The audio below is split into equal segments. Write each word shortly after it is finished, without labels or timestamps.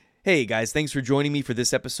Hey guys, thanks for joining me for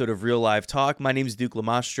this episode of Real Live Talk. My name is Duke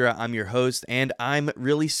Lamastra. I'm your host, and I'm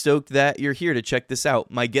really stoked that you're here to check this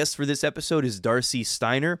out. My guest for this episode is Darcy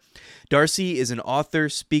Steiner. Darcy is an author,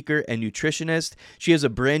 speaker, and nutritionist. She has a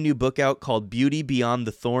brand new book out called Beauty Beyond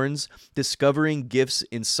the Thorns: Discovering Gifts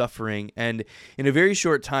in Suffering. And in a very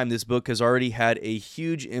short time, this book has already had a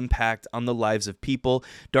huge impact on the lives of people.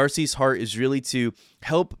 Darcy's heart is really to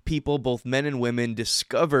help people, both men and women,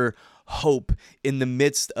 discover hope in the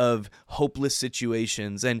midst of hopeless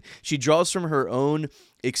situations. And she draws from her own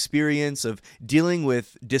experience of dealing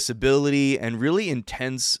with disability and really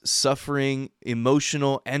intense suffering,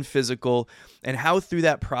 emotional and physical, and how through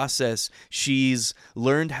that process she's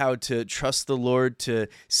learned how to trust the Lord, to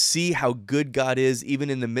see how good God is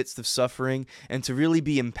even in the midst of suffering, and to really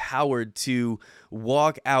be empowered to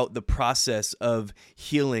walk out the process of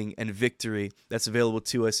healing and victory that's available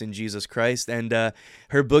to us in Jesus Christ. And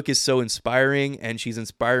her book is so inspiring, and she's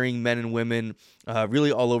inspiring men and women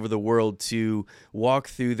really all over the world to walk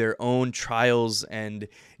through their own trials and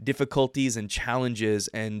difficulties and challenges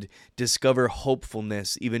and discover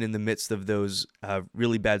hopefulness even in the midst of those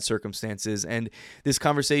really bad circumstances. And this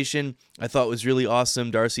conversation I thought was really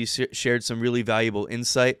awesome. Darcy shared some really valuable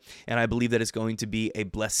insight, and I believe that it's going to be a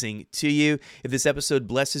blessing to you. If this episode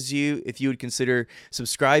blesses you, if you would consider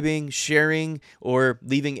subscribing, sharing, or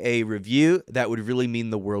leaving a review, that would really mean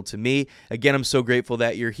the world to me. Again, I'm so grateful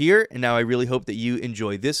that you're here, and now I really hope that you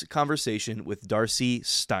enjoy this conversation with Darcy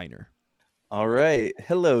Steiner. All right.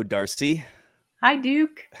 Hello, Darcy. Hi,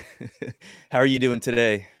 Duke. How are you doing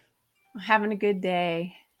today? Having a good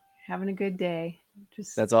day. Having a good day.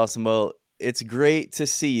 That's awesome. Well, it's great to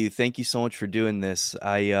see you. Thank you so much for doing this.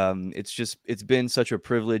 It's been such a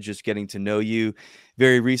privilege just getting to know you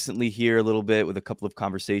very recently here a little bit with a couple of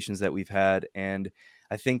conversations that we've had. And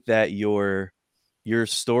I think that your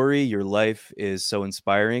story, your life is so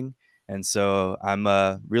inspiring. And so I'm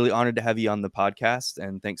really honored to have you on the podcast.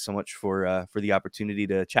 And thanks so much for the opportunity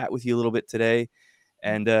to chat with you a little bit today.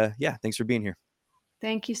 And yeah, thanks for being here.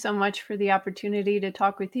 Thank you so much for the opportunity to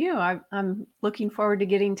talk with you. I'm looking forward to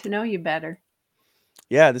getting to know you better.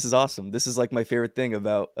 Yeah, this is awesome. This is like my favorite thing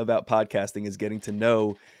about podcasting is getting to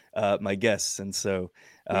know my guests, and so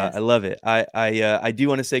Yes. I love it. I do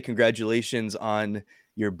want to say congratulations on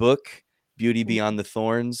your book, Beauty Beyond the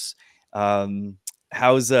Thorns.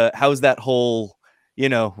 How's that whole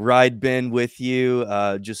ride been with you?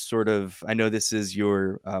 Just sort of, I know this is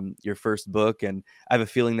your first book, and I have a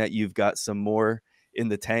feeling that you've got some more in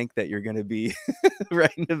the tank that you're going to be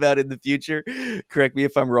writing about in the future. Correct me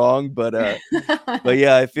if I'm wrong, but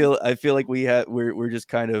yeah, I feel like we're just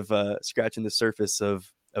kind of scratching the surface of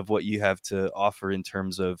what you have to offer in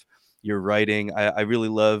terms of your writing. I really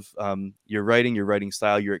love your writing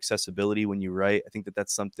style, your accessibility when you write. I think that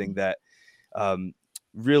that's something that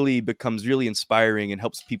really becomes really inspiring and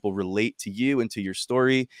helps people relate to you and to your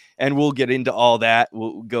story. And we'll get into all that.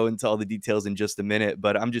 We'll go into all the details in just a minute,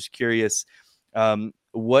 but I'm just curious,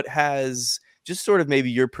 what has just sort of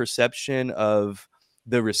maybe your perception of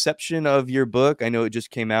the reception of your book? I know it just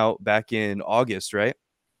came out back in August, right?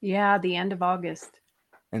 Yeah, the end of August.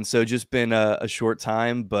 And so just been a short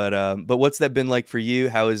time, but what's that been like for you?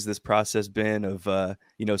 How has this process been of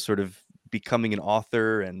sort of becoming an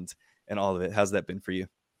author and all of it? How's that been for you?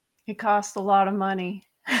 It cost a lot of money.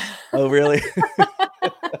 Oh, really?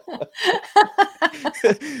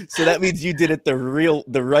 So that means you did it the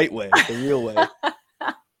right way, the real way.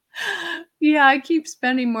 Yeah, I keep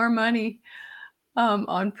spending more money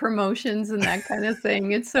on promotions and that kind of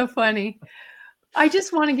thing. It's so funny. I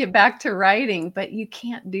just want to get back to writing, but you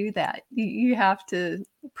can't do that. You have to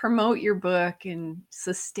promote your book and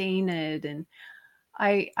sustain it. And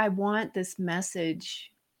I want this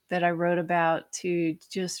message that I wrote about to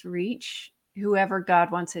just reach whoever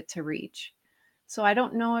God wants it to reach. So I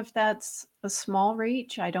don't know if that's a small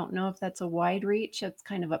reach. I don't know if that's a wide reach. It's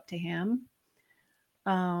kind of up to him.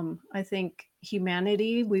 I think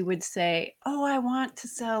humanity, we would say, oh, I want to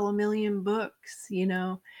sell 1 million books,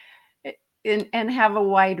 and have a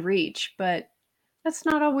wide reach, but that's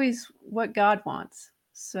not always what God wants.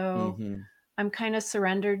 So I'm kind of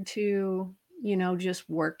surrendered to, just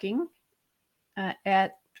working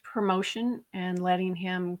at promotion and letting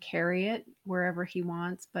him carry it wherever he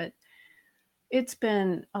wants. But it's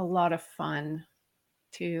been a lot of fun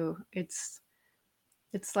too. It's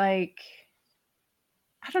like,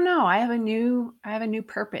 I don't know. I have a new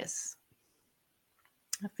purpose.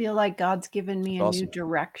 I feel like God's given me a new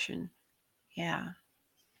direction. Yeah.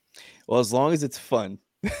 Well, as long as it's fun,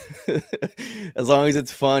 as long as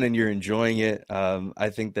it's fun and you're enjoying it, I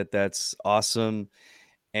think that that's awesome.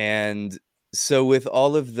 And so with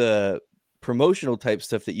all of the promotional type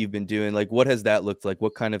stuff that you've been doing, like what has that looked like?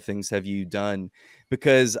 What kind of things have you done?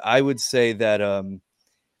 Because I would say that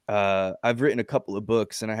I've written a couple of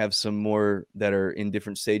books and I have some more that are in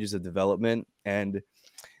different stages of development. And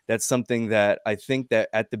that's something that I think that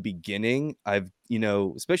at the beginning,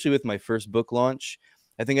 especially with my first book launch,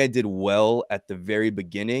 I think I did well at the very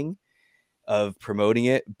beginning of promoting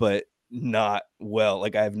it, but not well.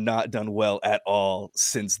 Like I have not done well at all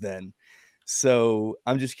since then. So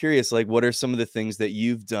I'm just curious, like, what are some of the things that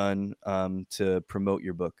you've done to promote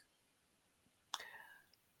your book?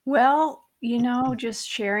 Well, just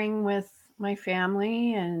sharing with my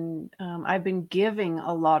family, and I've been giving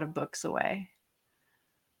a lot of books away.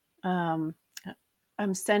 Um,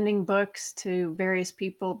 I'm sending books to various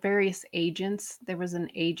people, various agents. There was an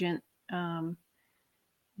agent um,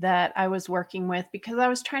 that I was working with because I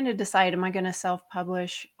was trying to decide, am I going to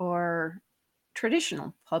self-publish or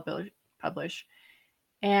traditional publish?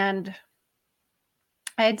 And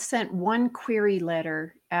I had sent one query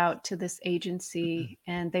letter out to this agency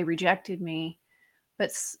and they rejected me.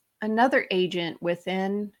 But another agent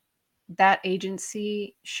within that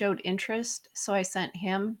agency showed interest. So I sent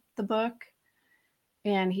him the book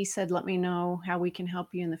and he said, let me know how we can help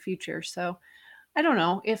you in the future. So I don't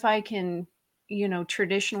know if I can,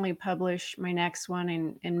 traditionally publish my next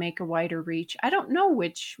one and make a wider reach. I don't know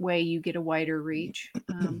which way you get a wider reach,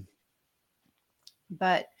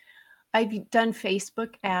 but I've done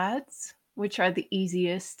Facebook ads, which are the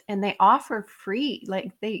easiest, and they offer free.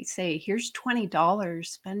 Like they say, here's $20,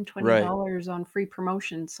 spend $20 Right. on free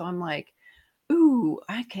promotion. So I'm like, ooh,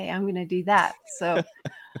 okay, I'm gonna do that. So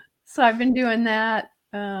I've been doing that,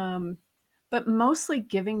 but mostly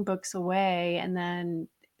giving books away. And then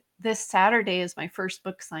this Saturday is my first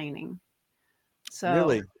book signing. So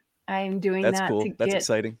Really? I'm doing That's that to cool. That's get,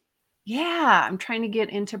 exciting. yeah, I'm trying to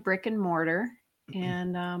get into brick and mortar.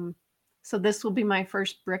 And so this will be my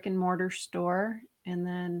first brick and mortar store. And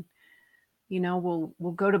then, we'll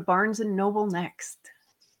go to Barnes and Noble next.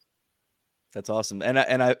 That's awesome.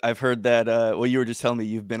 I've heard that well, you were just telling me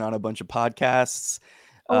you've been on a bunch of podcasts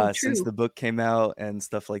Oh, since true. the book came out and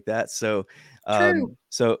stuff like that. So True.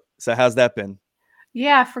 so how's that been?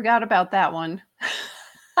 Yeah, I forgot about that one.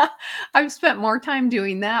 I've spent more time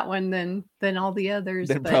doing that one than all the others,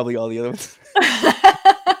 Then but probably all the other ones.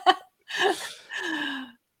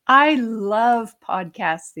 I love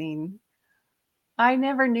podcasting. I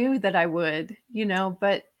never knew that I would,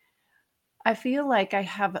 but I feel like I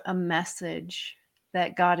have a message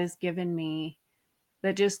that God has given me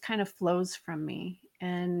that just kind of flows from me.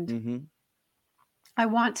 And Mm-hmm. I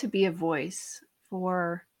want to be a voice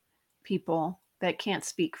for people that can't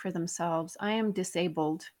speak for themselves. I am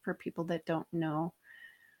disabled, for people that don't know.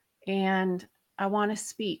 And I want to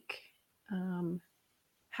speak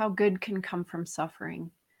how good can come from suffering.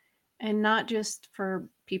 And not just for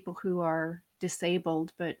people who are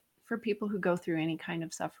disabled, but for people who go through any kind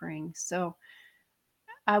of suffering. So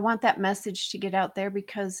I want that message to get out there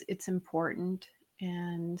because it's important.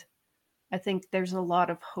 And I think there's a lot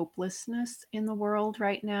of hopelessness in the world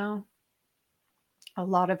right now, a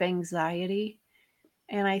lot of anxiety.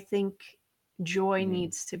 And I think joy Mm.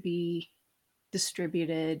 needs to be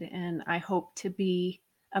distributed. And I hope to be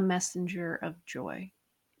a messenger of joy.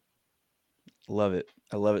 Love it.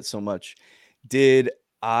 I love it so much. Did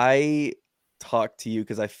I talk to you?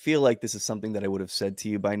 Because I feel like this is something that I would have said to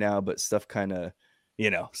you by now, but stuff kind of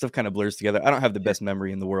blurs together. I don't have the Sure. best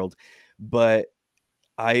memory in the world, but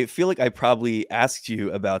I feel like I probably asked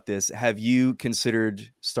you about this. Have you considered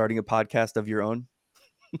starting a podcast of your own?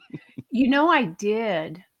 I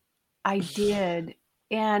did. I did.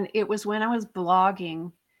 And it was when I was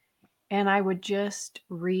blogging and I would just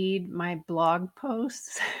read my blog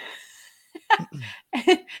posts.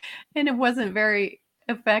 And it wasn't very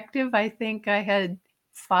effective. I think I had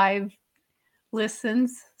 5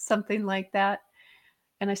 listens, something like that.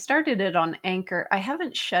 And I started it on Anchor. I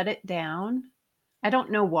haven't shut it down. I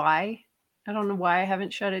don't know why. I don't know why I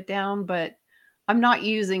haven't shut it down, but I'm not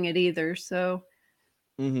using it either. So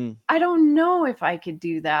Mm-hmm. I don't know if I could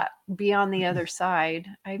do that, be on the other side.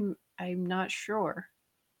 I'm not sure.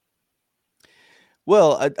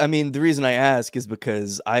 Well, I mean, the reason I ask is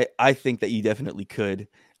because I think that you definitely could.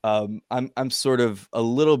 I'm sort of a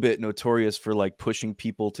little bit notorious for like pushing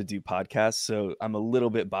people to do podcasts, so I'm a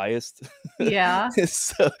little bit biased. Yeah.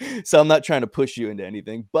 so so I'm not trying to push you into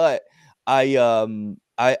anything, but I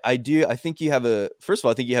think you have a first of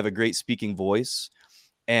all, I think you have a great speaking voice.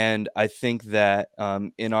 And I think that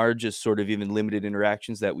in our just sort of even limited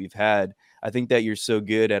interactions that we've had, I think that you're so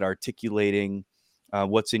good at articulating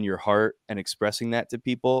what's in your heart and expressing that to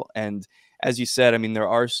people. And as you said, I mean, there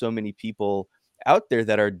are so many people out there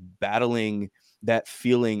that are battling that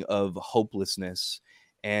feeling of hopelessness.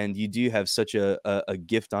 And you do have such a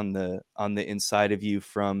gift on the inside of you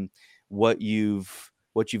from what you've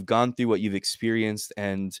gone through, what you've experienced,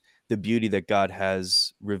 and the beauty that God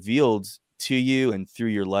has revealed to you and through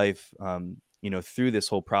your life, through this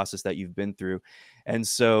whole process that you've been through. And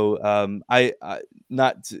so, I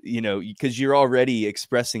not because you're already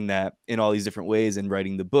expressing that in all these different ways, and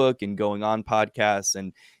writing the book and going on podcasts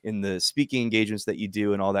and in the speaking engagements that you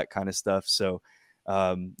do and all that kind of stuff. So,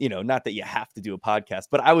 not that you have to do a podcast,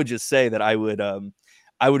 but I would just say that I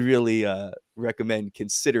would really recommend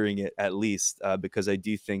considering it, at least, because I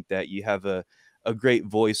do think that you have a great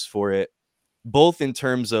voice for it, both in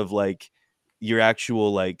terms of like your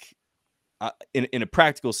actual like in a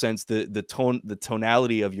practical sense, the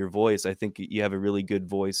tonality of your voice. I think you have a really good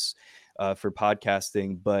voice for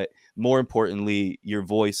podcasting, but more importantly, your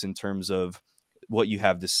voice in terms of what you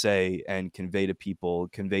have to say and convey to people,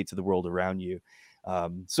 convey to the world around you.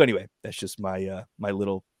 So anyway, that's just my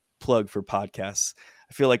little plug for podcasts.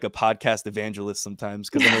 I feel like a podcast evangelist sometimes,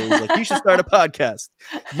 because I'm always like, you should start a podcast.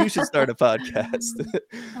 You should start a podcast.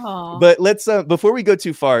 Oh, But let's before we go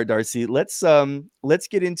too far, Darcy, let's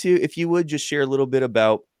get into, if you would just share a little bit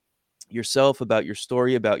about yourself, about your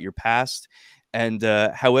story, about your past, and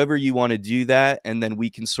however you want to do that, and then we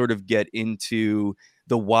can sort of get into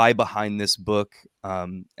the why behind this book,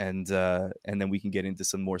 and then we can get into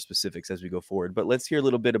some more specifics as we go forward. But let's hear a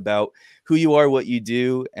little bit about who you are, what you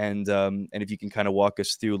do, and if you can kind of walk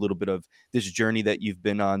us through a little bit of this journey that you've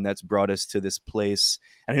been on that's brought us to this place.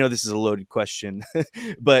 And I know this is a loaded question,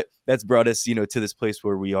 but that's brought us, to this place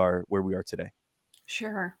where we are today.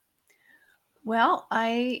 sure. Well,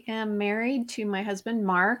 I am married to my husband,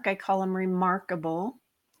 Mark. I call him Remarkable.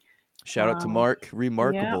 Shout out to Uh, Mark. yeah,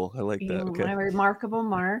 Remarkable. I like that. Okay. my remarkable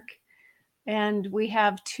Mark. And we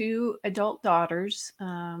have two adult daughters.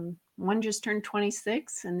 One just turned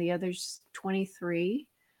 26 and the other's 23,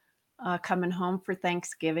 coming home for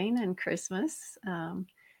Thanksgiving and Christmas.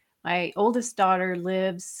 My oldest daughter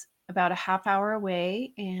lives about a half hour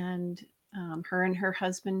away, and her and her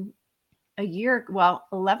husband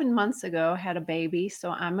 11 months ago had a baby. So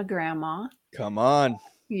I'm a grandma. Come on.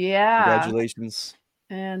 Yeah. Congratulations.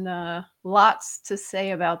 And lots to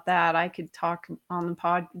say about that. I could talk on the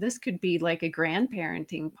pod. This could be like a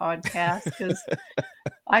grandparenting podcast, because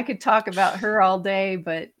I could talk about her all day.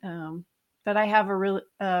 But I have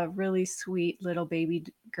a really sweet little baby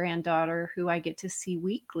granddaughter who I get to see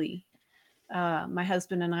weekly. My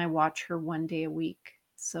husband and I watch her one day a week,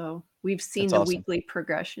 so we've seen That's the awesome. weekly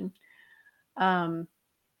progression. Um,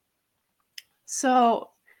 so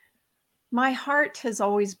my heart has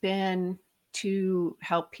always been to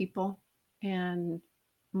help people. And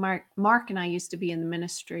Mark and I used to be in the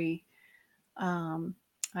ministry.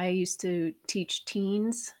 I used to teach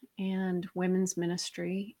teens and women's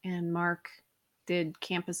ministry, and Mark did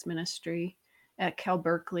campus ministry at Cal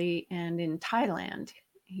Berkeley and in Thailand.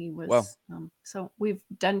 He Wow. was, so we've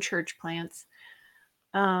done church plants.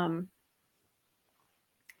 Um,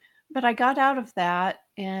 but I got out of that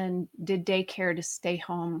and did daycare to stay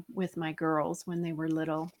home with my girls when they were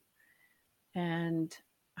little. And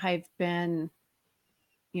I've been,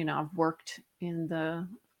 I've worked in the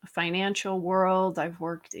financial world. I've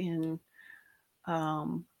worked in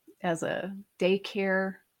as a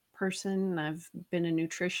daycare person. I've been a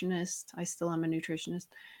nutritionist. I still am a nutritionist.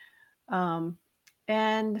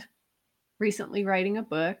 And recently writing a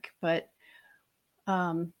book. But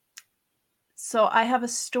so I have a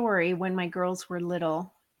story when my girls were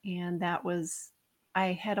little, and that was,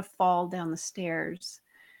 I had a fall down the stairs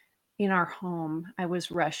in our home. I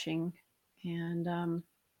was rushing, and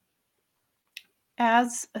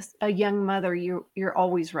as a young mother, you're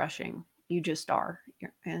always rushing. You just are,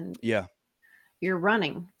 and Yeah. you're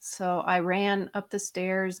running. So I ran up the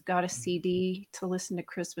stairs, got a CD to listen to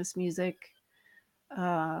Christmas music.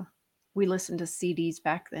 We listened to CDs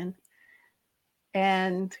back then,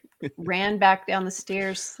 and ran back down the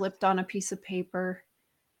stairs, slipped on a piece of paper,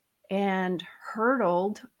 and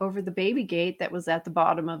hurtled over the baby gate that was at the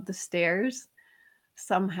bottom of the stairs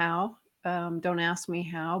somehow. Don't ask me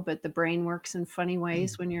how, but the brain works in funny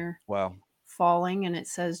ways when you're Wow. falling, and it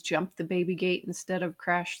says jump the baby gate instead of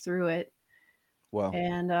crash through it. Wow.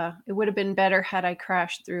 And it would have been better had I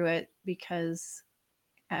crashed through it, because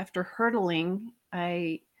after hurtling,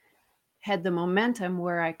 I had the momentum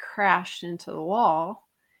where I crashed into the wall,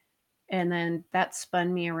 and then that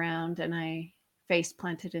spun me around and I face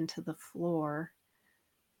planted into the floor,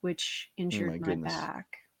 which Oh my injured my goodness.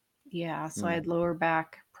 back. Yeah, so I Mm. had lower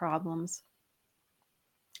back problems.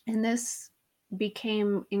 And this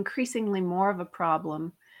became increasingly more of a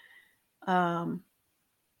problem um,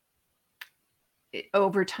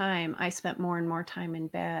 over time, I spent more and more time in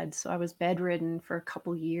bed. So I was bedridden for a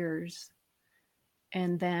couple years,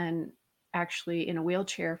 and then actually in a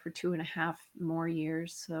wheelchair for 2.5 more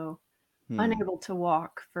years. So Hmm. unable to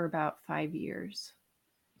walk for about 5 years.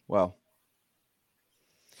 Wow.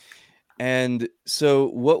 And so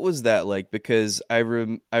what was that like? Because I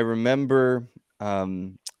remember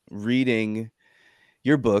um, reading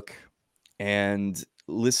your book and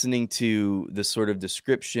listening to the sort of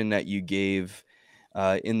description that you gave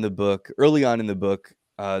in the book, early on in the book,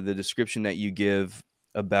 the description that you give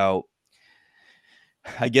about,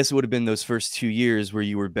 I guess it would have been those first 2 years where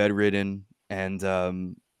you were bedridden, and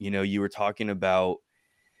you were talking about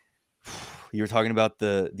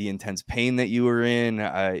the intense pain that you were in.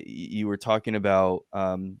 You were talking about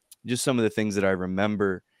just some of the things that I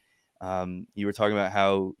remember. You were talking about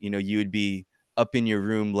how you would be up in your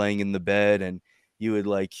room, laying in the bed, and you would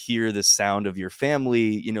like hear the sound of your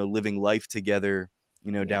family, living life together,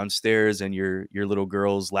 Yeah. downstairs, and your little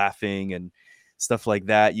girls laughing and stuff like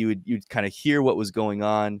that. You'd kind of hear what was going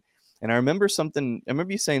on, and I remember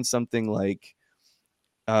you saying something like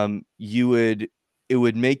you would it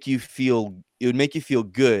would make you feel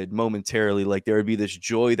good momentarily, like there would be this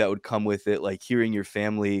joy that would come with it, like hearing your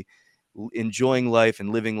family enjoying life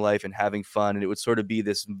and living life and having fun, and it would sort of be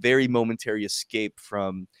this very momentary escape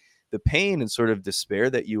from the pain and sort of despair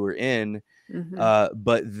that you were in, Hmm.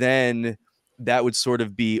 but then that would sort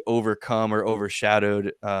of be overcome or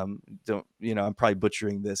overshadowed. Don't I'm probably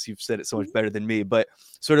butchering this. You've said it so much better than me, but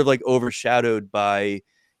sort of like overshadowed by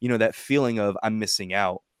that feeling of I'm missing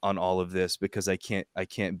out on all of this because I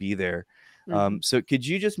can't be there. Hmm. So could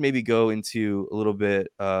you just maybe go into a little bit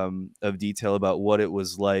of detail about what it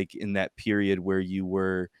was like in that period where you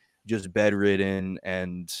were just bedridden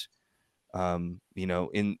and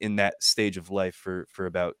in that stage of life for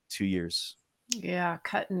about 2 years? Yeah,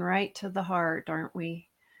 cutting right to the heart, aren't we?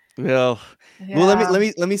 Well, well, let me Yeah, let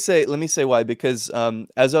me let me say why, because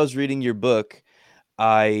as I was reading your book,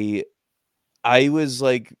 I I was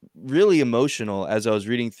like really emotional as I was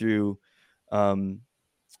reading um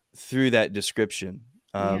through that description.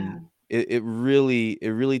 yeah. It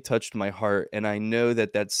really touched my heart, and I know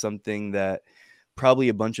that that's something that probably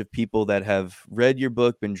a bunch of people that have read your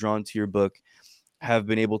book, been drawn to your book, have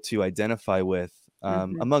been able to identify with,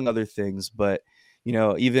 Hmm. among other things. But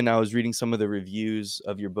even I was reading some of the reviews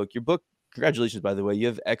of your book. Your book, congratulations, by the way, you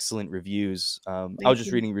have excellent reviews. I was Thank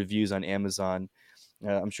just you. reading reviews on Amazon.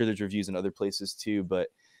 I'm sure there's reviews in other places too, but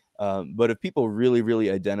of people really,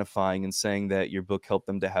 really identifying and saying that your book helped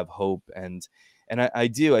them to have hope, and I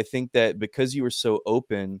think that because you were so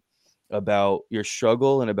open about your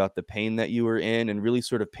struggle and about the pain that you were in, and really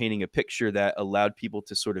sort of painting a picture that allowed people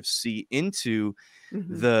to sort of see into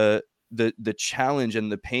Hmm. the the challenge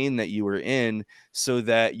and the pain that you were in, so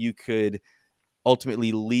that you could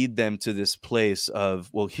ultimately lead them to this place of,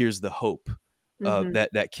 well, here's the hope Hmm.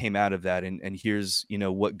 that came out of that, and here's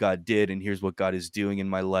what God did, and here's what God is doing in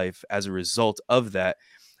my life as a result of that.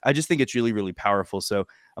 I just think it's really, really powerful. So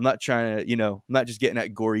I'm not trying to, I'm not just getting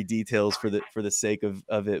at gory details for the sake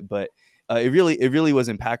of it, but it really was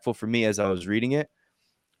impactful for me as I was reading it.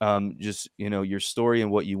 Just your story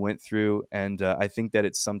and what you went through, and I think that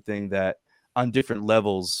it's something that on different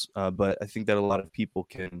levels, but I think that a lot of people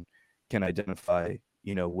can identify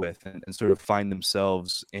with, and sort of find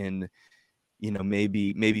themselves in,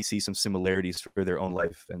 maybe see some similarities for their own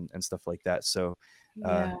life, and stuff like that. So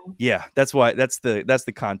Yeah. yeah, that's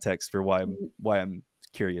the context for why I'm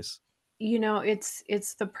curious.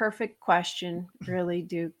 It's the perfect question, really,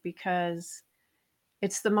 Duke, because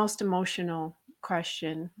it's the most emotional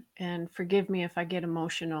question. And forgive me if I get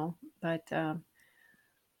emotional, but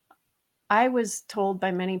I was told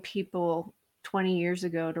by many people 20 years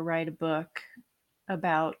ago to write a book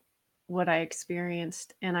about what I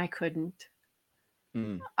experienced, and I couldn't.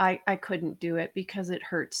 Mm, I couldn't do it because it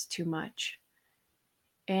hurts too much.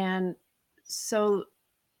 And so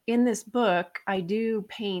in this book, I do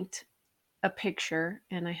paint a picture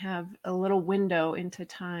and I have a little window into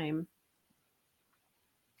time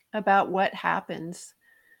about what happens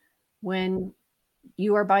when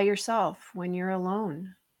you are by yourself, when you're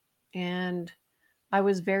alone. And I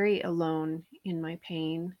was very alone in my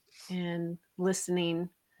pain and listening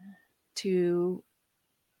to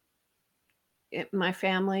my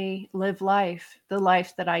family live life, the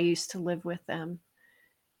life that I used to live with them.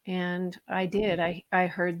 And I did. I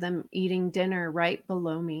heard them eating dinner right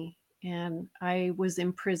below me, and I was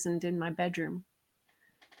imprisoned in my bedroom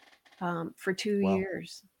for two wow.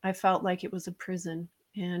 years. I felt like it was a prison,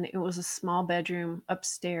 and it was a small bedroom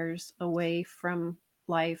upstairs away from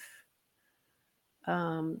life.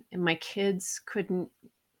 And my kids couldn't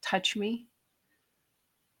touch me.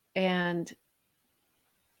 And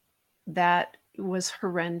that was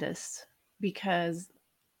horrendous because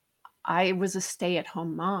I was a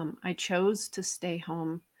stay-at-home mom. I chose to stay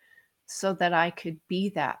home so that I could be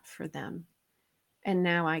that for them. And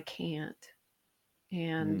now I can't.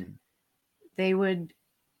 And Mm. they would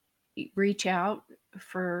reach out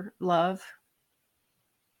for love.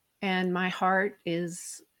 And my heart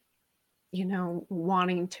is,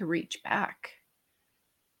 wanting to reach back,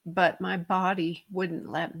 but my body wouldn't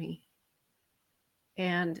let me.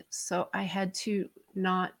 And so I had to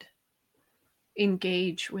not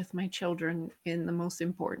engage with my children in the most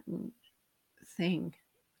important thing,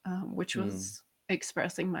 which Mm. was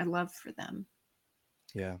expressing my love for them.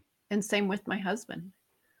 Yeah. And same with my husband.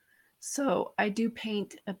 So I do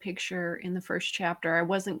paint a picture in the first chapter. I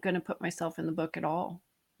wasn't going to put myself in the book at all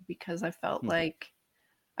because I felt Hmm. like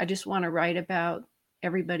I just want to write about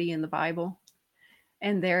everybody in the Bible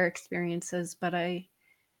and their experiences. But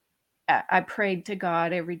I prayed to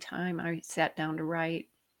God every time I sat down to write.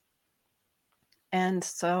 And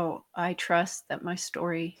so I trust that my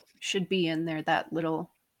story should be in there, that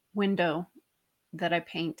little window that I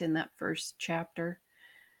paint in that first chapter.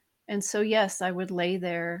 And so, yes, I would lay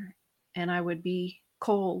there and I would be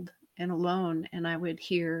cold and alone, and I would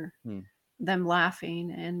hear Hmm. them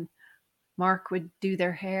laughing, and Mark would do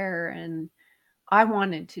their hair, and I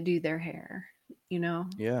wanted to do their hair, you know,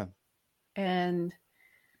 Yeah. and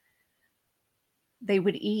they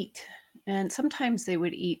would eat. And sometimes they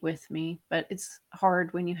would eat with me, but it's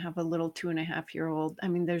hard when you have a little 2.5-year-old. I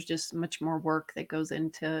mean, there's just much more work that goes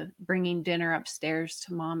into bringing dinner upstairs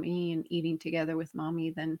to mommy and eating together with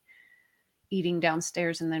mommy than eating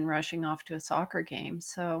downstairs and then rushing off to a soccer game.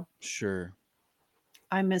 So Sure.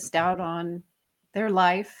 I missed out on their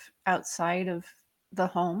life outside of the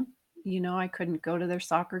home. I couldn't go to their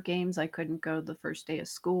soccer games. I couldn't go the first day of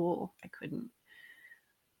school.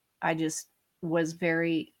 I just was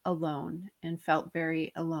very alone and felt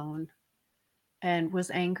very alone and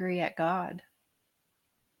was angry at God.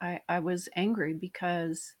 I was angry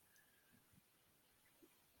because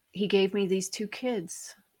he gave me these two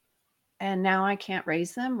kids and now I can't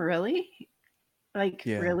raise them. Really? Like,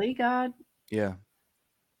 Yeah. really, God? Yeah.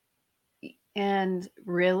 And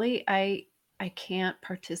really, I can't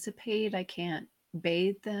participate. I can't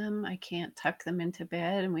bathe them. I can't tuck them into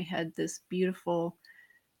bed. And we had this beautiful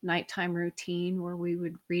nighttime routine where we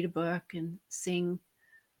would read a book and sing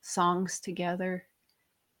songs together.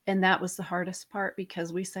 And that was the hardest part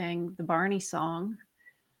because we sang the Barney song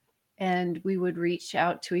and we would reach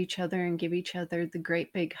out to each other and give each other the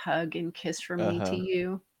great big hug and kiss from me to Uh-huh.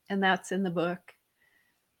 you. And that's in the book.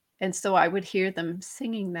 And so I would hear them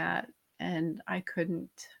singing that, and I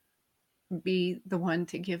couldn't be the one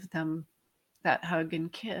to give them that hug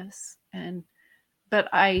and kiss. And but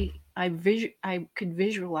I could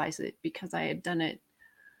visualize it because I had done it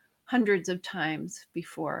hundreds of times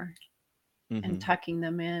before and Mm-hmm. tucking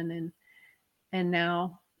them in. And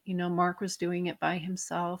now, Mark was doing it by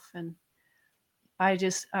himself, and I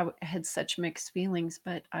had such mixed feelings,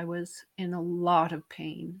 but I was in a lot of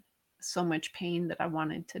pain, so much pain that I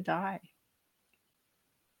wanted to die.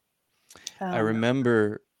 I Um,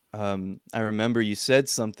 remember I remember you said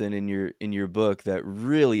something in your book that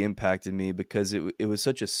really impacted me because it was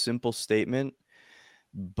such a simple statement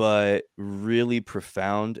but really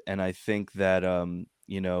profound, and I think that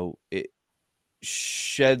it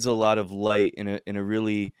sheds a lot of light in a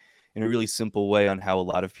really simple way on how a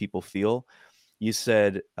lot of people feel. You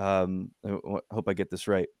said, hope I get this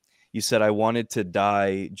right. You said, I wanted to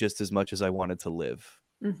die just as much as I wanted to live.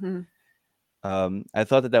 mhm, I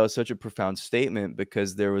thought that that was such a profound statement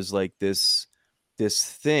because there was like this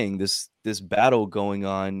battle going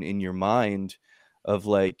on in your mind of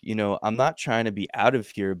like, I'm not trying to be out of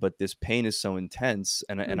here, but this pain is so intense,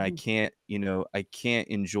 and I mhm, can't, I can't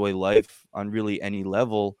enjoy life on really any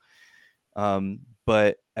level.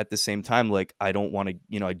 But at the same time, like I don't want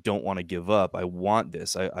to, I don't want to give up. I want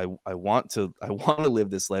this. I want to I want to live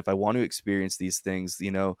this life. I want to experience these things,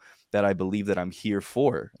 that I believe that I'm here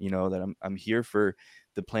for, that I'm here for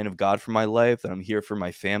the plan of God for my life, that I'm here for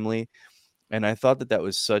my family. And I thought that that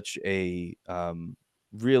was such a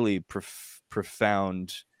really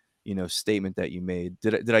profound, statement that you made.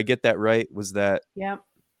 Did I get that right? Was that yep,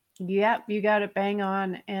 yep, you got it bang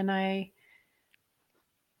on. And I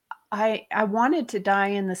wanted to die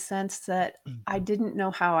in the sense that I didn't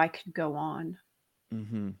know how I could go on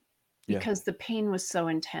mm-hmm. Yeah, because the pain was so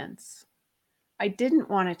intense. I didn't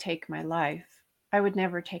want to take my life. I would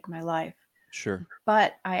never take my life, sure.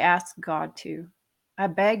 but I asked God to. I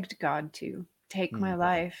begged God to take my Mm,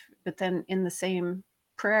 life but then in the same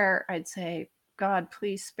prayer, I'd say, God,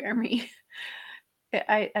 please spare me.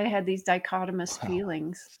 I had these dichotomous Wow.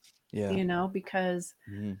 feelings, Yeah. because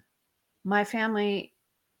Mhm. my family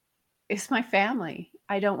is my family.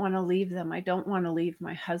 I don't want to leave them. I don't want to leave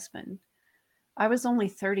my husband. I was only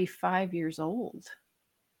 35 years old,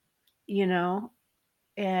 you know,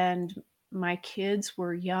 and my kids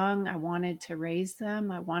were young. I wanted to raise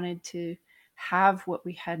them. I wanted to have what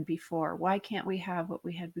we had before. Why can't we have what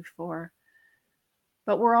we had before?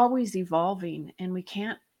 But we're always evolving and we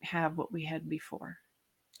can't have what we had before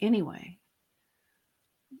anyway.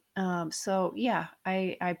 So yeah,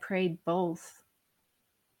 I prayed both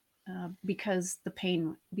because of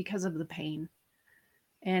the pain.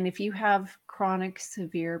 And if you have chronic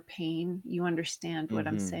severe pain, you understand what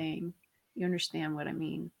I'm Mhm. saying. You understand what I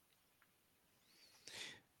mean.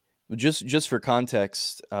 Just for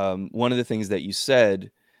context, one of the things that you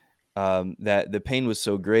said, that the pain was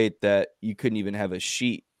so great that you couldn't even have a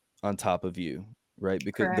sheet on top of you, right?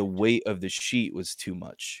 Because the Correct. weight of the sheet was too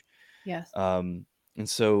much. Yes. Um, and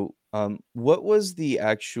so, what was the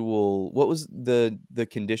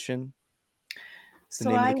condition? The So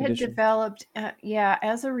name of I the had condition? developed, yeah,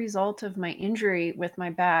 as a result of my injury with my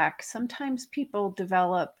back, sometimes people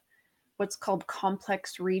develop what's called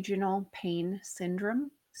complex regional pain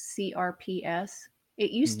syndrome, CRPS.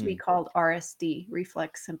 It used to be Mhm. called RSD,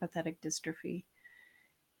 reflex sympathetic dystrophy.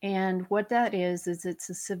 And what that is it's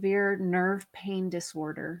a severe nerve pain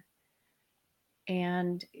disorder.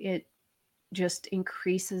 And it just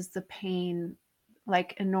increases the pain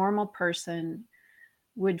like a normal person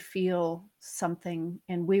would feel something,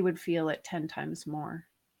 and we would feel it 10 times more.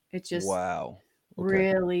 It's just Wow. Okay.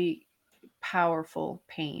 really powerful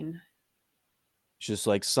pain. Just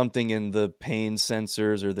like something in the pain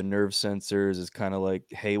sensors or the nerve sensors is kinda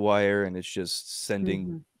like haywire, and it's just sending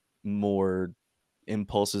Mhm. more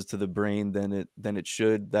impulses to the brain than it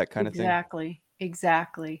should, that kinda thing? Exactly,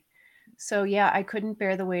 exactly. So, yeah, I couldn't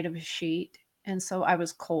bear the weight of a sheet, and so I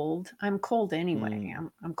was cold. I'm cold anyway.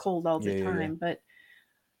 Mm. I'm cold all the Yeah, yeah, yeah. time, but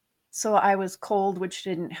so I was cold, which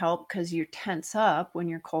didn't help because you tense up when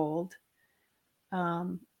you're cold.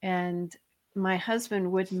 And my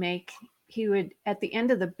husband would make he would at the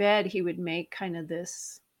end of the bed, he would make kind of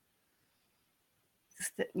this,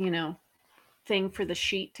 thing for the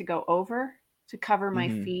sheet to go over to cover my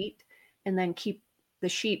Mhm. feet and then keep the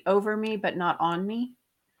sheet over me, but not on me.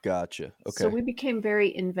 Gotcha. So Okay. we became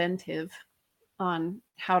very inventive on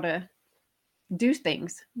how to do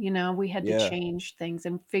things. We had to Yeah. change things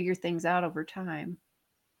and figure things out over time.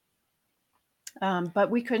 But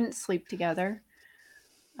we couldn't sleep together.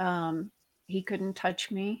 Um, he couldn't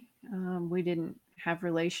touch me. We didn't have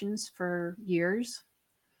relations for years.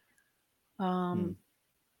 Mm. Um,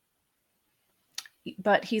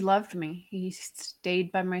 but he loved me. He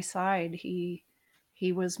stayed by my side. He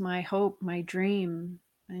was my hope, my dream,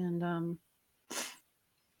 and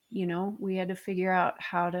we had to figure out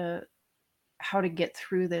how to get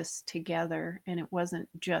through this together. And it wasn't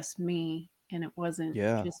just me, and it wasn't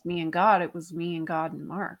Yeah. just me and God. It was me and God and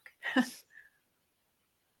Mark.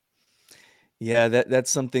 Yeah,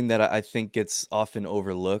 that's something that I think gets often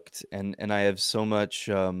overlooked, and I have so much,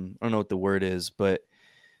 I don't know what the word is, but,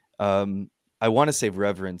 um, I wanna say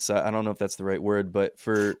reverence. I don't know if that's the right word, but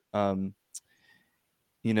for,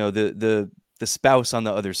 the spouse on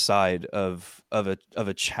the other side of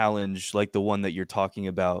a challenge like the one that you're talking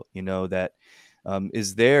about, that,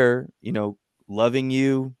 is there, loving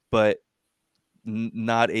you, but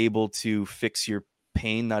not able to fix your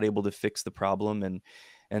pain, not able to fix the problem,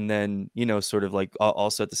 and then, sort of like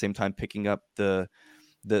also at the same time picking up the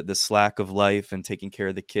slack of life and taking care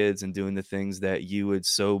of the kids and doing the things that you would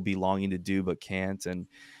so be longing to do but can't. And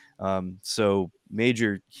so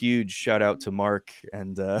major huge shout out to Mark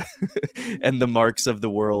and and the Marks of the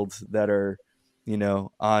world that are,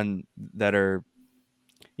 on that are,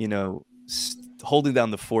 holding down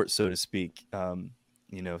the fort, so to speak,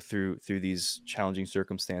 through these challenging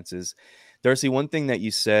circumstances. Darcy, one thing that you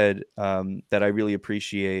said, that I really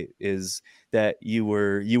appreciate is that you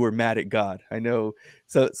were mad at God. I know,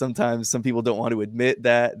 so sometimes some people don't want to admit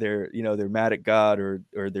that they're mad at God,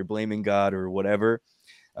 or they're blaming God or whatever.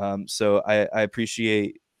 So I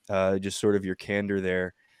appreciate, just sort of your candor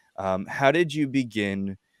there. How did you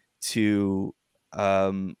begin to,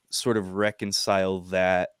 sort of reconcile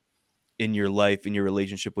that in your life, in your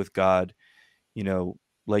relationship with God? You know,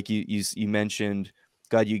 like you mentioned,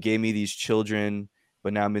 God, you gave me these children,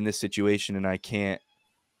 but now I'm in this situation and I can't,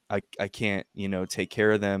 take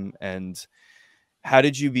care of them. And how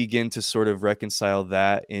did you begin to sort of reconcile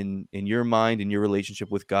that in your mind, in your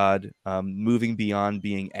relationship with God, moving beyond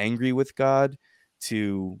being angry with God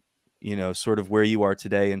to sort of where you are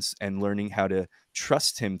today, and learning how to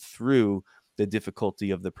trust him through the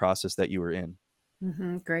difficulty of the process that you were in?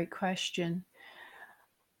 Great question.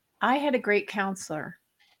 I had a great counselor,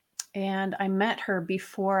 and I met her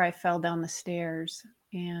before I fell down the stairs.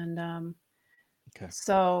 And Okay.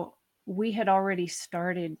 so we had already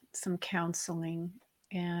started some counseling,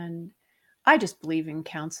 and I just believe in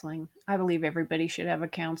counseling. I believe everybody should have a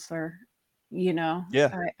counselor. You know,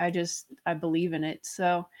 Yeah. I believe in it.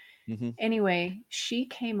 So Hmm. anyway, she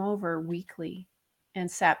came over weekly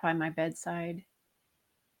and sat by my bedside,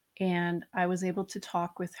 and I was able to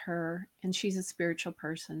talk with her, and she's a spiritual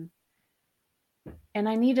person. And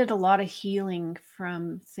I needed a lot of healing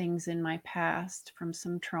from things in my past, from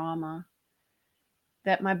some trauma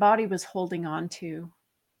that my body was holding on to.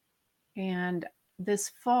 And this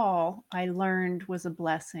fall, I learned was a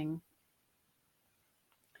blessing.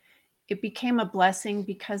 It became a blessing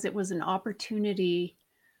because it was an opportunity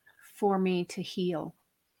for me to heal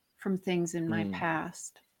from things in my Mm.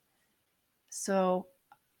 past. So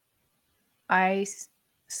I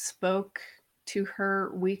spoke to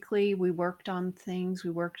her weekly. We worked on things.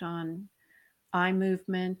 We worked on eye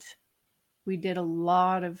movement. We did a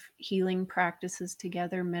lot of healing practices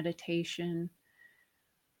together, meditation,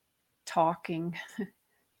 talking,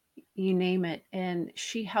 you name it. And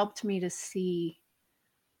she helped me to see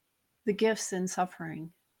the gifts in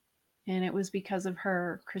suffering. And it was because of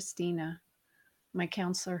her, Christina, my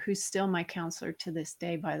counselor, who's still my counselor to this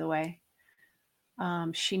day, by the way.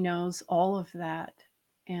 She knows all of that.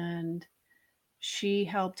 And she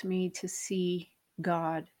helped me to see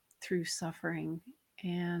God through suffering.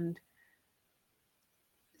 And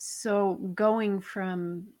so going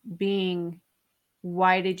from being,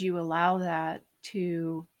 why did you allow that,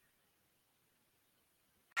 to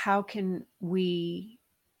how can we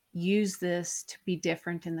use this to be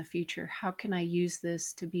different in the future? How can I use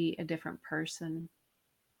this to be a different person?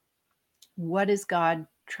 What is God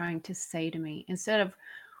trying to say to me? Instead of,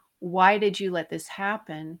 why did you let this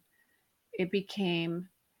happen? It became,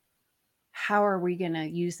 how are we going to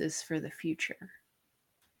use this for the future?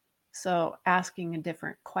 So asking a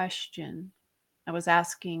different question. I was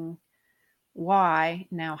asking why,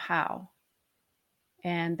 now how?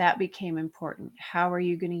 And that became important. How are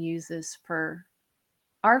you going to use this for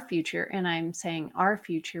our future? And I'm saying our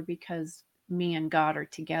future because me and God are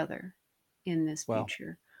together in this Wow.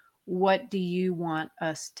 future. What do you want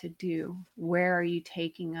us to do? Where are you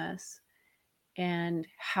taking us? And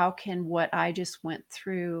how can what I just went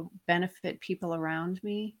through benefit people around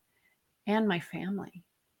me and my family,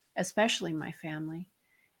 especially my family?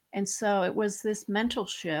 And so it was this mental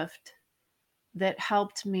shift that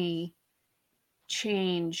helped me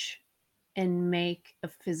change and make a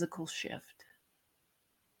physical shift.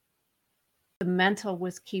 The mental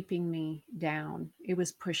was keeping me down, it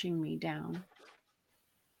was pushing me down.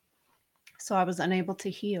 So I was unable to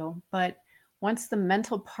heal. But once the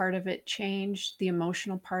mental part of it changed, the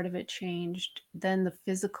emotional part of it changed, then the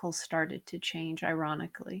physical started to change,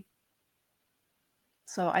 ironically.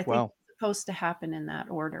 So I think Wow. it's supposed to happen in that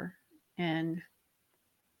order. And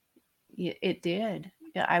it did.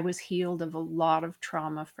 Yeah, I was healed of a lot of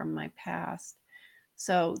trauma from my past.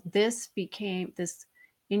 So this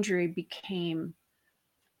injury became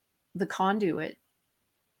the conduit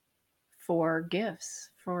for gifts,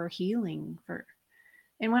 for healing, for,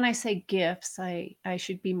 and when I say gifts, I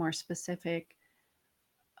should be more specific.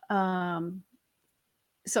 Um,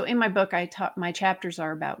 so in my book, I talk, my chapters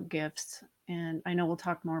are about gifts, and I know we'll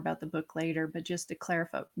talk more about the book later, but just to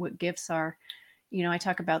clarify what gifts are, I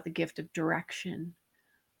talk about the gift of direction,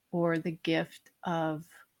 or the gift of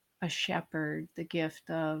a shepherd, the gift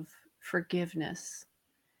of forgiveness.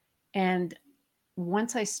 And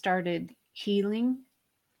once I started healing,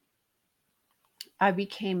 I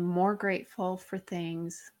became more grateful for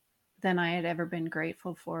things than I had ever been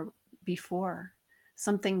grateful for before.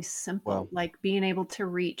 Something simple Wow. like being able to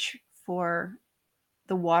reach for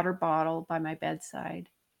the water bottle by my bedside.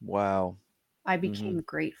 Wow. I Hmm. became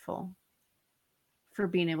grateful for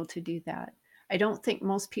being able to do that. I don't think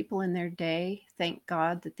most people in their day thank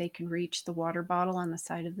God that they can reach the water bottle on the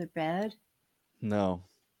side of their bed, No.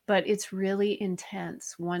 but it's really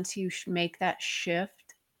intense once you make that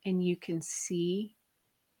shift and you can see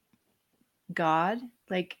God.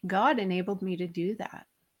 Like, God enabled me to do that.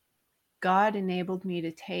 God enabled me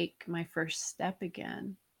to take my first step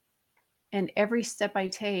again. And every step I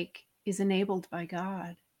take is enabled by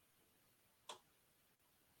God.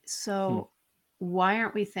 Hmm. So why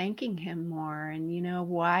aren't we thanking him more? And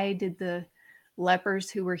why did the lepers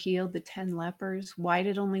who were healed, the 10 lepers, why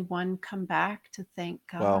did only one come back to thank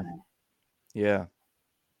God? Wow. Yeah.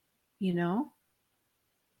 You know?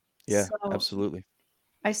 Yeah, So absolutely.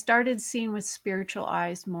 I started seeing with spiritual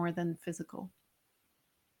eyes more than physical.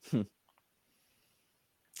 Hmm.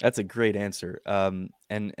 That's a great answer. And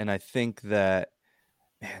I think that,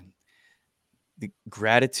 man, the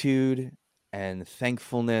gratitude and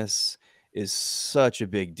thankfulness is such a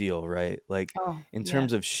big deal, right? Like Oh, in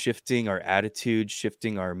terms yes. of shifting our attitude,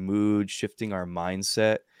 shifting our mood, shifting our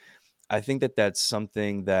mindset. I think that that's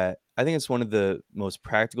something that I think it's one of the most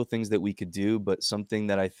practical things that we could do, but something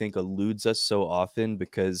that I think eludes us so often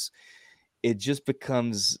because it just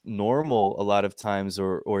becomes normal a lot of times,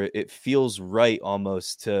 or it feels right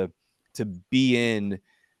almost to be in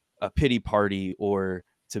a pity party, or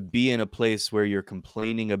to be in a place where you're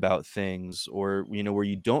complaining about things, or where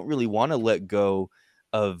you don't really want to let go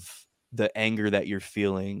of the anger that you're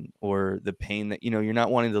feeling, or the pain that you're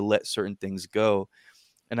not wanting to let certain things go.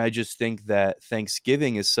 And I just think that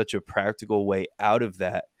Thanksgiving is such a practical way out of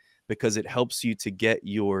that, because it helps you to get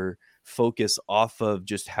your focus off of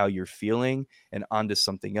just how you're feeling and onto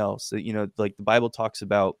something else. Like the Bible talks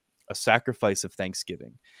about a sacrifice of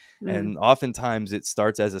thanksgiving. Mm, And oftentimes it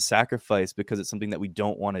starts as a sacrifice because it's something that we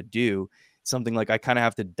don't want to do. Something like I kind of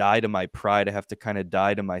have to die to my pride. I have to kind of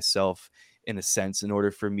die to myself in a sense in order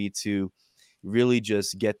for me to really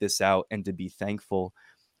just get this out and to be thankful.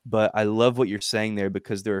 But I love what you're saying there,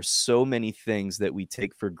 because there are so many things that we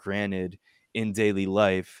take for granted in daily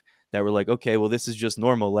life that we're like, okay, well, this is just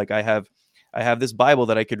normal. Like I have this Bible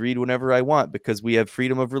that I could read whenever I want because we have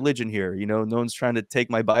freedom of religion here. No one's trying to take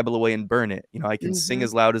my Bible away and burn it. I can sing mhm.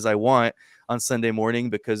 as loud as I want on Sunday morning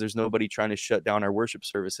because there's nobody trying to shut down our worship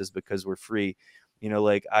services because we're free.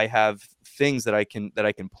 Like I have things that I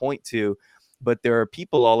can point to, but there are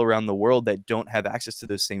people all around the world that don't have access to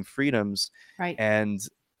those same freedoms. Right. And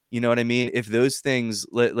you know what I mean? If those things,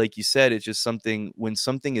 like you said, it's just something, when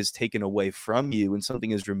something is taken away from you, when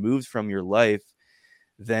something is removed from your life,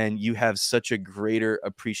 then you have such a greater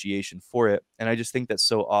appreciation for it. And I just think that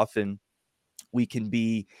so often we can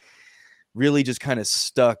be really just kind of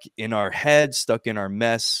stuck in our head, stuck in our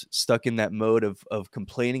mess, stuck in that mode of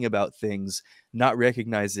complaining about things, not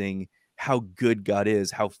recognizing how good God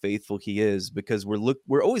is, how faithful he is, because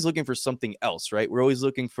we're always looking for something else, right? We're always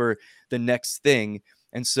looking for the next thing.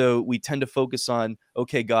 And so we tend to focus on,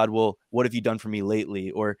 okay, God, well, what have you done for me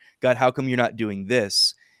lately? Or God, how come you're not doing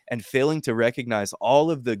this? And failing to recognize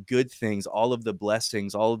all of the good things, all of the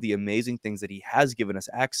blessings, all of the amazing things that he has given us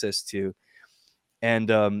access to.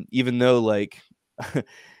 And even though, like,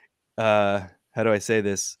 how do I say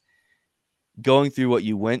this? Going through what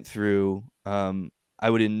you went through, I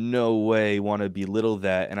would in no way want to belittle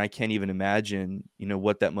that, and I can't even imagine,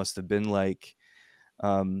 what that must have been like.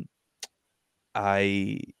 Um,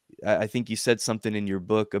 I I think you said something in your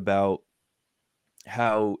book about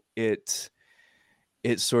how it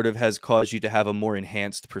sort of has caused you to have a more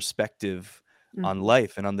enhanced perspective on Mhm.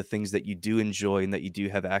 life and on the things that you do enjoy and that you do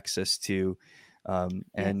have access to. Yes.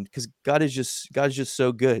 And because God is just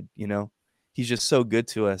so good, he's just so good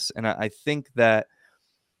to us. And I think that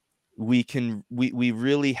we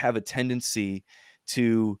really have a tendency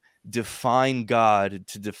to define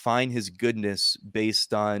his goodness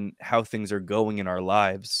based on how things are going in our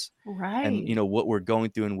lives, and Right. what we're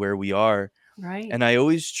going through and where we are. Right. And I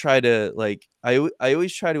always try to, like, I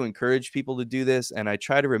always try to encourage people to do this, and I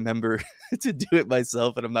try to remember to do it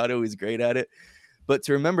myself, and I'm not always great at it. But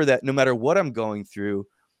to remember that no matter what I'm going through,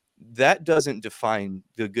 that doesn't define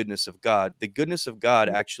the goodness of God. The goodness of God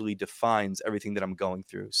Mm, actually defines everything that I'm going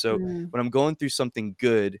through. So mm, when I'm going through something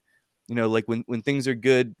good, like when things are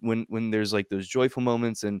good, when there's like those joyful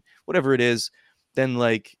moments and whatever it is, then,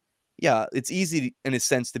 like, yeah, it's easy in a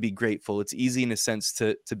sense to be grateful. It's easy in a sense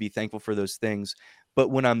to be thankful for those things. But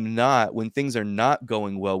when things are not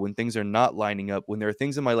going well, when things are not lining up, when there are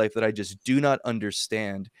things in my life that I just do not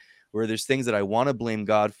understand, where there's things that I want to blame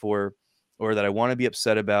God for, or that I want to be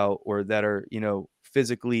upset about, or that are,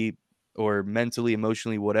 physically or mentally,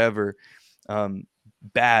 emotionally, whatever, um,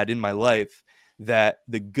 bad in my life, that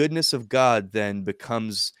the goodness of God then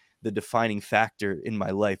becomes the defining factor in my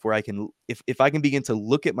life, where I can, if I can begin to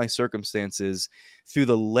look at my circumstances through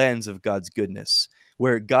the lens of God's goodness,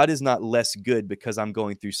 where God is not less good because I'm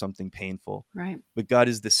going through something painful, right. but God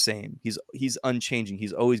is the same. He's unchanging.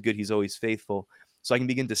 He's always good. He's always faithful. So I can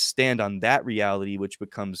begin to stand on that reality, which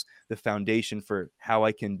becomes the foundation for how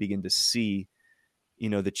I can begin to see,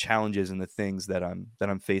 the challenges and the things that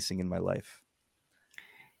I'm facing in my life.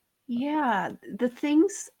 Yeah, the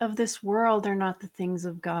things of this world are not the things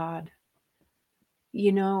of God.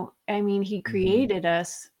 I mean, he Hmm. created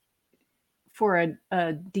us for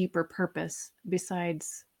a deeper purpose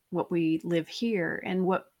besides what we live here. And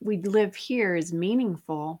what we live here is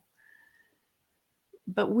meaningful,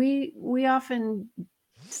 but we often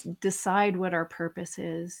decide what our purpose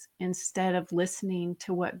is instead of listening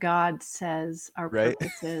to what God says our Right?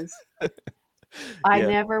 purpose is. I Yeah.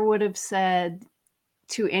 never would have said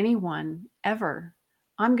to anyone ever,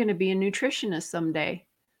 I'm going to be a nutritionist someday.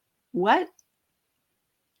 What?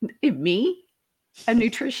 Me? A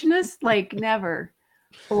nutritionist? Like, never.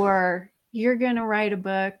 Or you're going to write a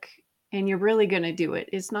book and you're really going to do it.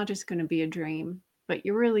 It's not just going to be a dream, but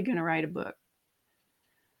you're really going to write a book.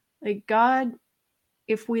 Like, God,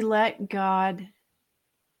 if we let God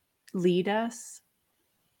lead us,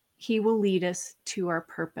 He will lead us to our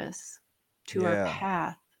purpose, to our Yeah.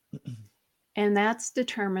 path. And that's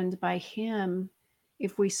determined by Him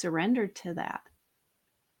if we surrender to that.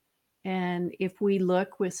 And if we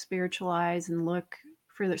look with spiritual eyes and look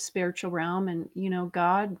for the spiritual realm and,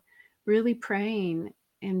 God really praying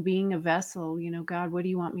and being a vessel, God, what do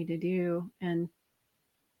you want me to do? And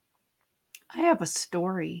I have a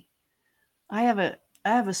story. I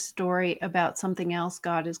have a story about something else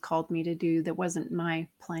God has called me to do that wasn't my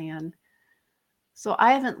plan. So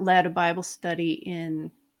I haven't led a Bible study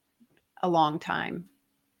in a long time.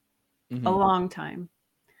 A Mm-hmm. long time.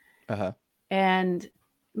 Uh-huh. And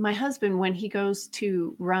my husband, when he goes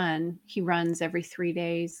to run, he runs every 3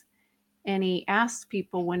 days. And he asks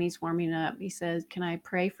people when he's warming up, he says, "Can I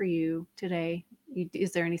pray for you today?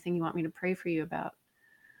 Is there anything you want me to pray for you about?"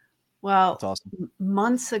 That's Well, awesome.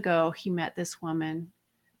 months ago, he met this woman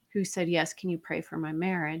who said, "Yes, can you pray for my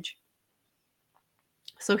marriage?"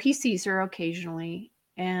 So he sees her occasionally,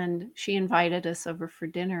 and she invited us over for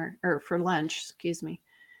dinner or for lunch, excuse me,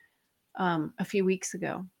 a few weeks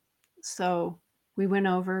ago. So we went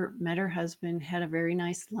over, met her husband, had a very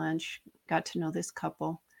nice lunch, got to know this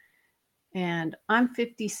couple. And I'm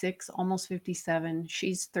 56, almost 57.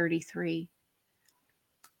 She's 33.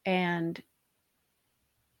 And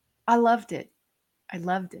I loved it. I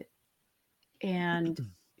loved it. And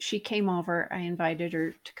she came over. I invited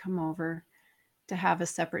her to come over to have a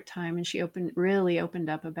separate time. And she really opened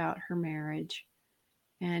up about her marriage.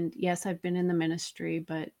 And yes, I've been in the ministry,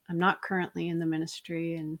 but I'm not currently in the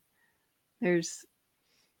ministry. And there's,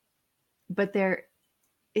 but there,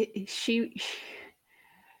 she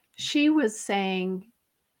was saying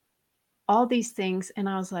all these things. And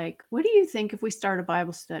I was like, what do you think if we start a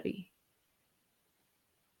Bible study?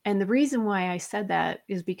 And the reason why I said that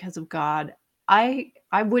is because of God. I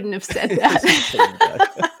wouldn't have said It's just kidding, God.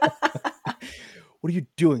 that. What are you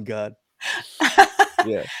doing, God?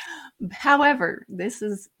 Yeah. However, this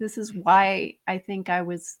is why I think I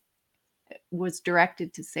was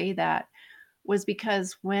directed to say that, was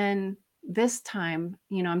because when this time,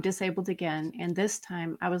 I'm disabled again, and this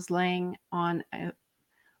time I was laying on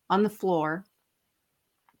the floor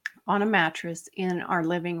on a mattress in our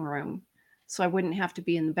living room, so I wouldn't have to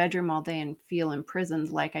be in the bedroom all day and feel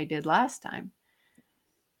imprisoned like I did last time.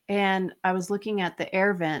 And I was looking at the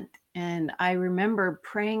air vent, and I remember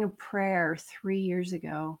praying a prayer 3 years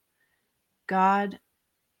ago. God,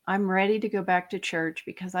 I'm ready to go back to church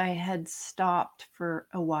because I had stopped for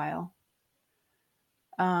a while.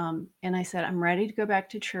 And I said, I'm ready to go back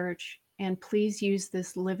to church, and please use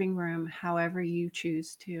this living room however you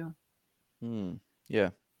choose to. Yeah.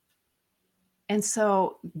 And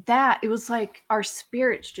so that, it was like our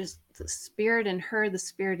spirits, just the spirit in her, the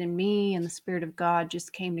spirit in me, and the spirit of God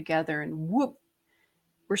just came together, and whoop,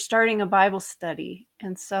 we're starting a Bible study.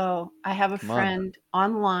 And so I have a Come on. friend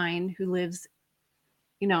online who lives,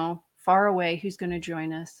 far away, who's going to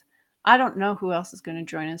join us. I don't know who else is going to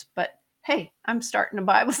join us, but hey, I'm starting a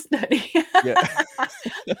Bible study. Yeah.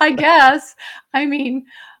 I guess. I mean,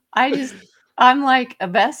 I'm like a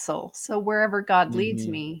vessel. So wherever God leads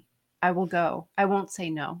Mm-hmm. me, I will go. I won't say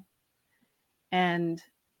no. And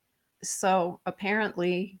so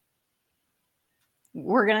apparently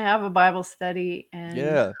we're going to have a Bible study, and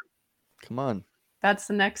Yeah. Come on. that's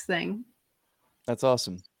the next thing. That's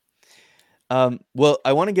awesome. Well,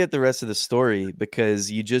 I want to get the rest of the story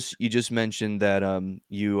because you just mentioned that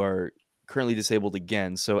you are currently disabled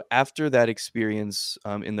again. So after that experience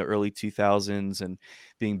in the early 2000s and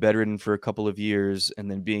being bedridden for a couple of years and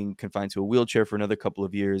then being confined to a wheelchair for another couple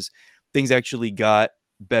of years, things actually got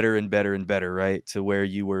better and better and better, right? To where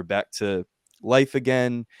you were back to life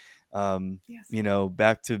again. Yes.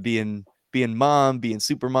 Back to being mom, being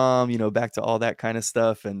super mom, back to all that kind of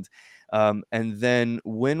stuff. And then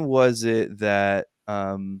when was it that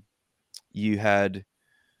you had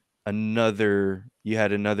another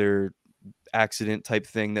accident type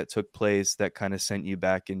thing that took place that kind of sent you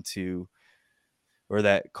back into, or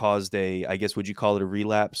that caused I guess, would you call it a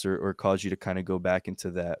relapse, or caused you to kind of go back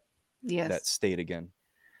into that Yes. state again?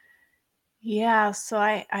 Yeah, so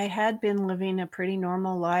I had been living a pretty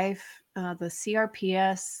normal life. The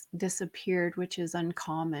CRPS disappeared, which is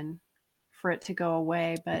uncommon for it to go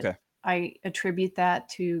away, but Okay. I attribute that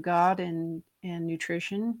to God and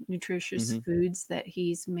nutrition, nutritious Hmm. foods that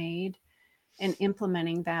He's made, and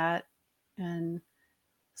implementing that. And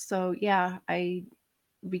so, yeah, I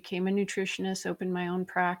became a nutritionist, opened my own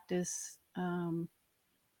practice,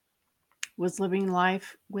 was living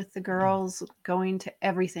life with the girls, going to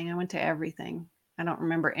everything. I went to everything. I don't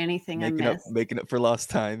remember anything I missed. Making up for lost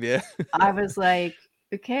time. Yeah. I was like,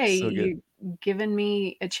 okay, So good. you given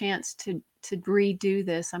me a chance to redo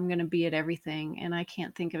this. I'm going to be at everything, and I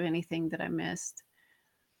can't think of anything that I missed,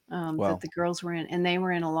 that Wow. the girls were in, and they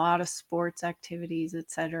were in a lot of sports activities,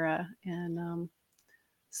 etc. And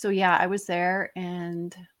so yeah, I was there,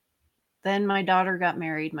 and then my daughter got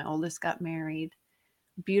married. My oldest got married.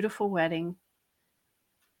 Beautiful wedding,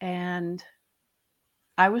 and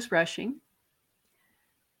I was rushing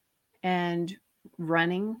and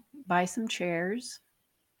running by some chairs.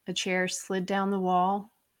 A chair slid down the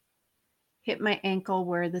wall, hit my ankle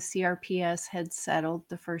where the CRPS had settled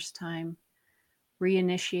the first time,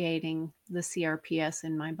 reinitiating the CRPS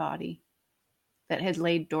in my body that had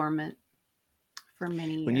laid dormant for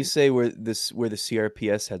many When you years. say where the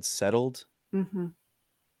CRPS had settled, Hmm.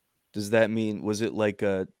 does that mean was it like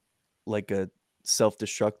a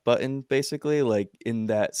self-destruct button basically, like in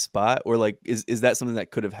that spot, or like is that something that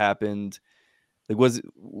could have happened? Like,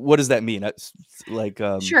 what does that mean? That's like,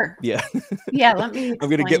 Sure. yeah. Yeah, let me I'm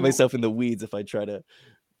gonna get explain it. myself in the weeds if I try to.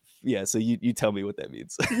 Yeah, so you tell me what that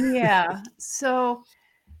means. Yeah. So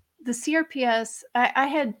the CRPS, I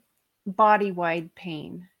had body wide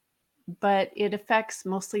pain, but it affects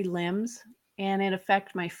mostly limbs, and it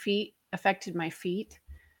affected my feet.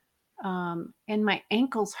 And my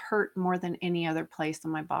ankles hurt more than any other place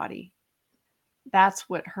on my body. That's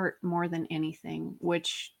what hurt more than anything,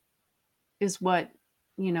 which is what,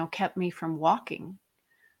 kept me from walking,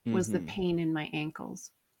 was the Hmm. pain in my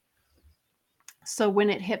ankles. So when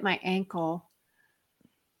it hit my ankle,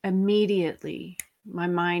 immediately my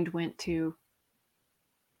mind went to,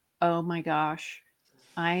 oh my gosh,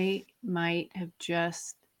 I might have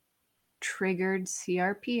just triggered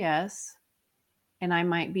CRPS, and I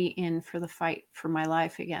might be in for the fight for my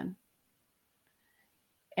life again.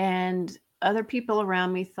 And other people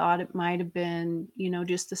around me thought it might have been,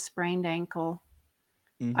 just a sprained ankle.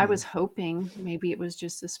 I Hmm. was hoping maybe it was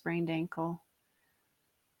just a sprained ankle,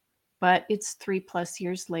 but it's 3+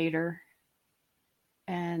 years later.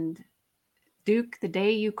 And Duke, the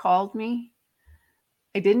day you called me,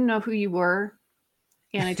 I didn't know who you were.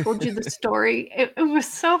 And I told you the story. It was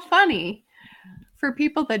so funny. For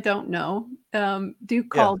people that don't know, Duke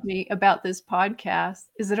Yeah, called me about this podcast.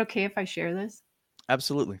 Is it okay if I share this?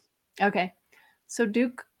 absolutely. Okay. So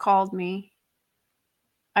Duke called me.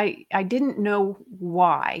 I didn't know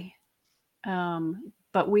why,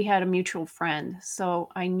 but we had a mutual friend, so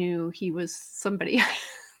I knew he was somebody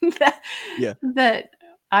that Yeah. that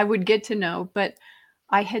I would get to know. But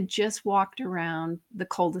I had just walked around the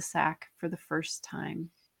cul-de-sac for the first time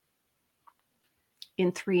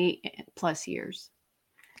in 3+ years.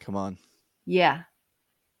 Come on. Yeah.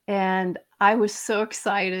 And I was so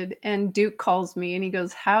excited. And Duke calls me and he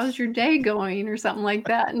goes, "How's your day going?" or something like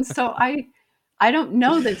that. And so I don't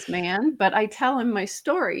know this man, but I tell him my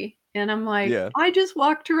story. And I'm like, Yeah. I just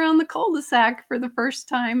walked around the cul-de-sac for the first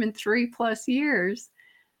time in 3+ years.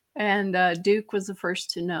 And Duke was the first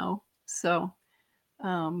to know. So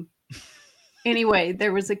um, anyway,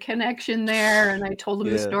 there was a connection there. And I told him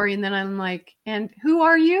the Yeah. story. And then I'm like, and who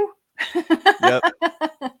are you? Yep.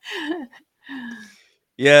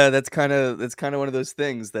 Yeah, that's kind of one of those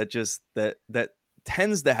things that just that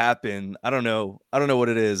tends to happen. I don't know what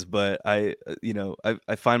it is, but I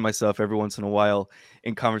find myself every once in a while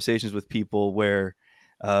in conversations with people where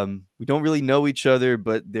we don't really know each other,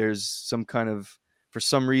 but there's some kind of for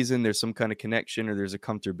some reason there's some kind of connection or there's a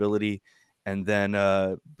comfortability, and then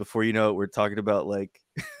before you know it, we're talking about like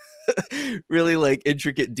really like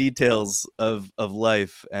intricate details of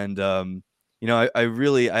life, and I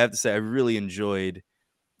have to say I really enjoyed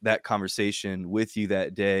that conversation with you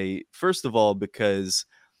that day. First of all, because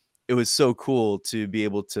it was so cool to be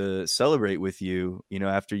able to celebrate with you,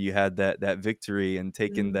 after you had that victory and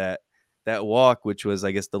taken Mm, that walk, which was,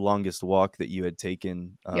 I guess, the longest walk that you had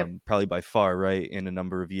taken, yep. probably by far, right, in a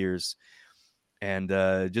number of years. And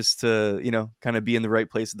just to, kind of be in the right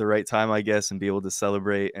place at the right time, I guess, and be able to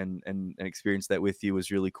celebrate and experience that with you was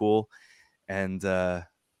really cool. And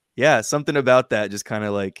yeah, something about that just kind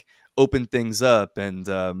of like opened things up, and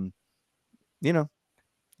you know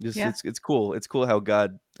just Yeah. it's cool. It's cool how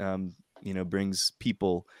God brings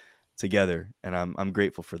people together, and I'm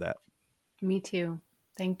grateful for that. Me too.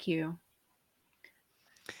 Thank you.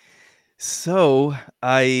 So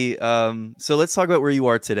so let's talk about where you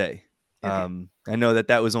are today. Okay. I know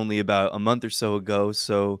that was only about a month or so ago.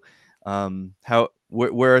 So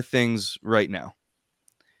where are things right now?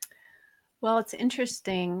 Well, it's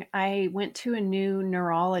interesting. I went to a new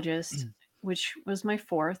neurologist, which was my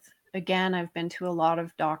fourth. Again, I've been to a lot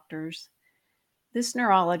of doctors. This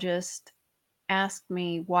neurologist asked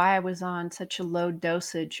me why I was on such a low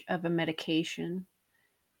dosage of a medication.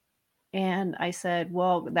 And I said,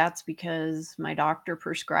 well, that's because my doctor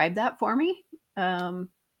prescribed that for me,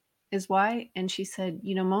 is why. And she said,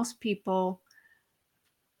 most people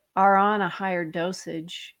are on a higher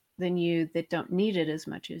dosage than you that don't need it as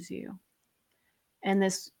much as you. And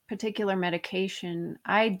this particular medication,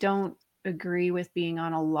 I don't agree with being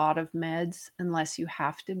on a lot of meds unless you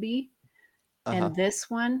have to be. Uh-huh. And this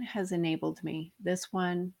one has enabled me. This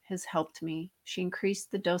one has helped me. She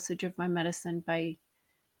increased the dosage of my medicine by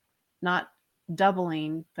not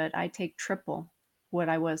doubling, but I take triple what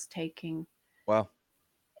I was taking. Wow.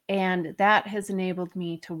 And that has enabled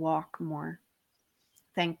me to walk more.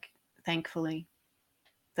 Thankfully.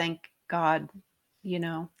 Thank God, you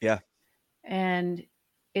know. Yeah. And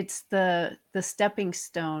it's the stepping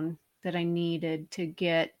stone that I needed to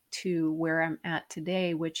get to where I'm at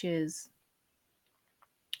today, which is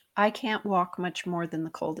I can't walk much more than the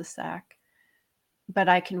cul-de-sac, but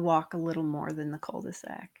I can walk a little more than the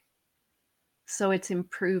cul-de-sac. So it's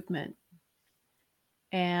improvement.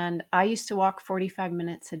 And I used to walk 45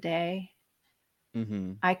 minutes a day.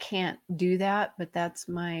 Mm-hmm. I can't do that, but that's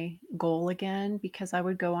my goal again because I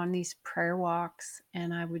would go on these prayer walks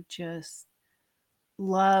and I would just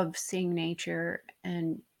love seeing nature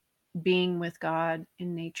and being with God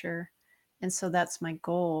in nature. And so that's my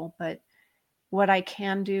goal. But what I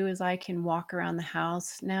can do is I can walk around the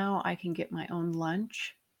house now. I can get my own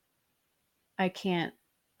lunch. I can't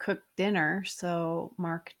cook dinner, so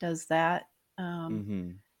Mark does that. Um,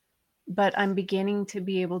 Mm-hmm. but I'm beginning to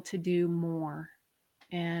be able to do more.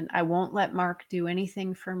 And I won't let Mark do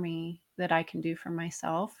anything for me that I can do for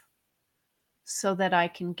myself so that I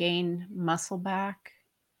can gain muscle back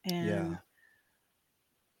Yeah.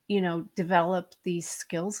 and, develop these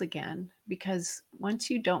skills again. Because once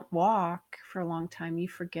you don't walk for a long time, you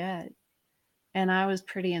forget. And I was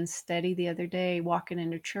pretty unsteady the other day walking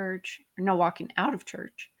into church, or no, walking out of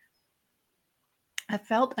church. I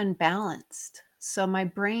felt unbalanced. So my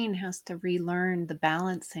brain has to relearn the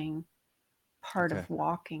balancing part Okay. of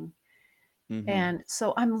walking. Mm-hmm. And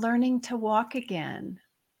so I'm learning to walk again.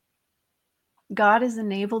 God has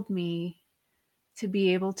enabled me to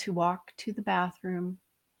be able to walk to the bathroom,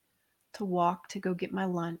 to walk to go get my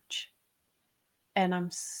lunch. And I'm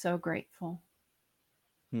so grateful.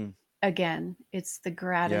 Hmm. Again, it's the Yeah.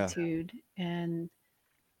 gratitude, and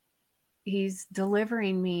He's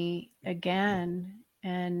delivering me again.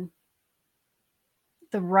 And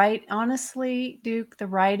honestly, Duke, the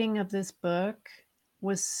writing of this book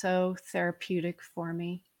was so therapeutic for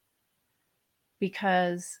me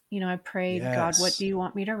because, I prayed, God, what Yes. do you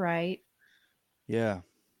want me to write? Yeah.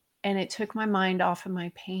 And it took my mind off of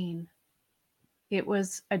my pain. It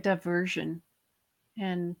was a diversion.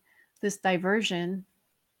 And this diversion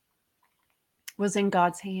was in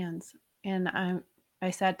God's hands. And I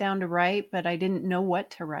sat down to write, but I didn't know what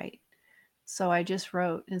to write. So I just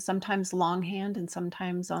wrote, and sometimes longhand and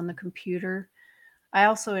sometimes on the computer. I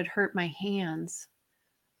also had hurt my hands,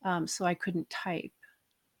 so I couldn't type.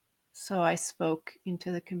 So I spoke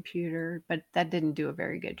into the computer, but that didn't do a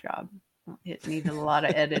very good job. It needed a lot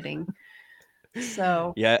of editing.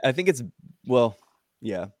 So, Yeah, I think well,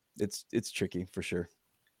 yeah, it's tricky for sure.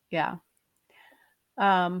 yeah.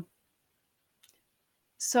 Um,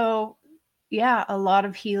 so, yeah, a lot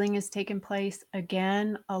of healing has taken place.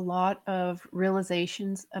 Again, a lot of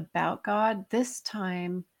realizations about God. This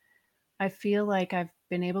time, I feel like I've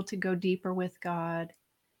been able to go deeper with God.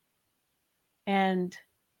 And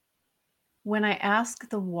when I ask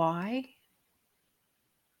the why,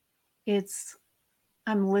 it's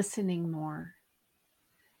I'm listening more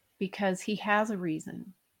because He has a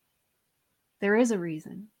reason. There is a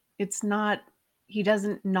reason. It's not, He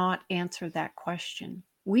doesn't not answer that question.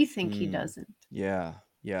 We think He Mm. doesn't, Yeah.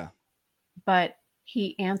 Yeah. but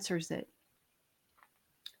He answers it.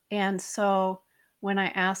 And so when I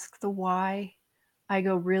ask the why, I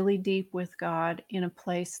go really deep with God in a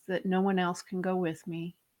place that no one else can go with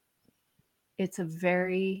me. It's a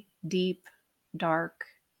very deep, dark,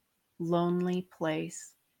 lonely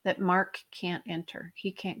place that Mark can't enter.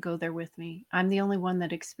 He can't go there with me. I'm the only one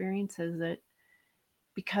that experiences it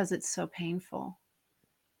because it's so painful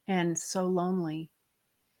and so lonely.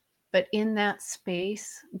 But in that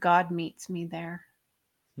space, God meets me there.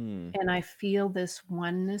 Hmm. And I feel this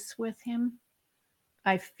oneness with him.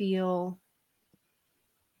 I feel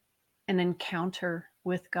an encounter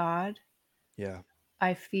with God. Yeah.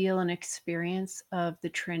 I feel an experience of the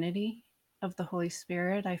Trinity, of the Holy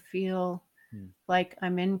Spirit. I feel Hmm. like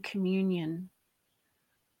I'm in communion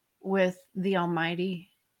with the Almighty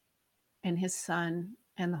and his Son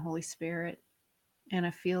and the Holy Spirit. And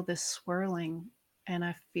I feel this swirling, and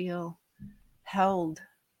I feel held,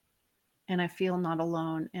 and I feel not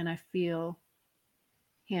alone, and I feel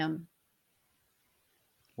him.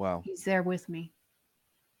 Wow. He's there with me.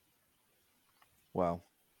 Wow.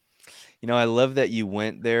 I love that you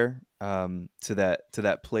went there, to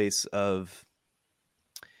that place of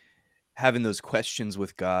having those questions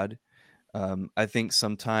with God. I think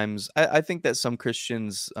sometimes I think that some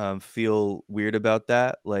Christians feel weird about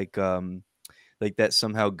that, like that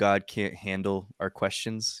somehow God can't handle our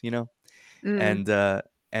questions, Mm,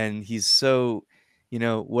 and he's so,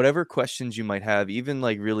 whatever questions you might have, even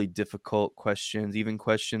like really difficult questions, even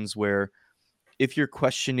questions where if you're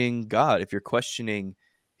questioning God, if you're questioning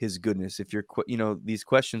his goodness, if you're, these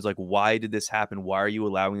questions like, why did this happen? Why are you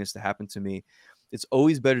allowing this to happen to me? It's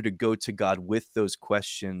always better to go to God with those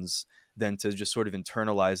questions than to just sort of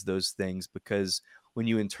internalize those things, because when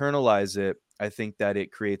you internalize it, I think that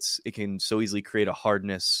it can so easily create a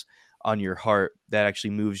hardness on your heart that actually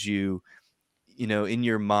moves you, in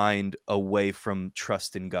your mind away from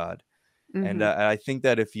trust in God. And mhm, I think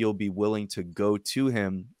that if you'll be willing to go to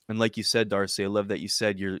him, and like you said, Darcy, I love that you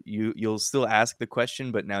said you'll still ask the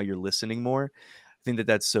question, but now you're listening more. I think that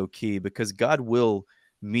that's so key, because God will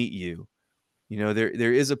meet you.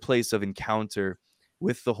 There is a place of encounter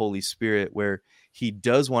with the Holy Spirit where he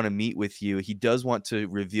does want to meet with you. He does want to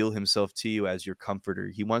reveal himself to you as your comforter.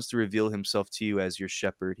 He wants to reveal himself to you as your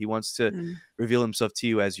shepherd. He wants to mm, reveal himself to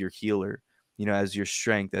you as your healer, as your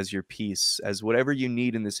strength, as your peace, as whatever you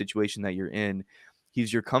need in the situation that you're in.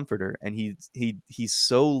 He's your comforter, and he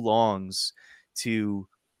so longs to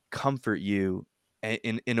comfort you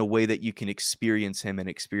in a way that you can experience him and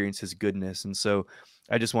experience his goodness. And so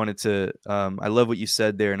I just wanted to I love what you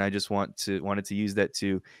said there, and I just wanted to use that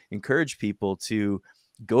to encourage people to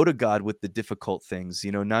go to God with the difficult things,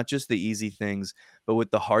 not just the easy things, but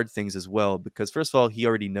with the hard things as well, because first of all, he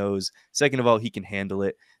already knows. Second of all, he can handle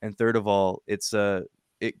it. And third of all,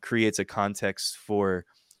 it creates a context for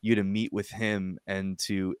you to meet with him and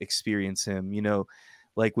to experience him.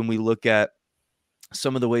 Like when we look at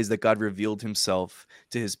some of the ways that God revealed himself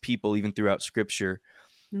to his people even throughout scripture,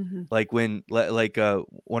 mhm, like one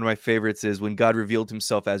of my favorites is when God revealed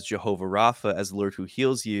himself as Jehovah Rapha, as the Lord who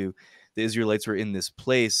heals you. The Israelites were in this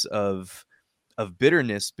place of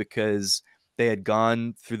bitterness because they had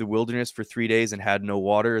gone through the wilderness for 3 days and had no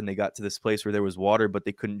water, and they got to this place where there was water, but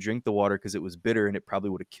they couldn't drink the water because it was bitter and it probably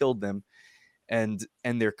would have killed them. And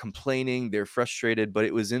they're complaining, they're frustrated, but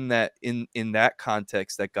it was in that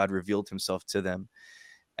context that God revealed himself to them.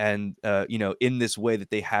 And in this way that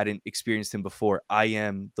they hadn't experienced him before. I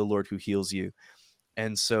am the Lord who heals you.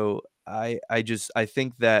 And so I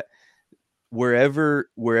think that wherever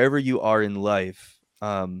you are in life,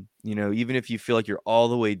 even if you feel like you're all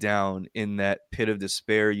the way down in that pit of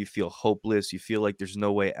despair, you feel hopeless, you feel like there's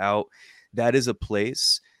no way out, that is a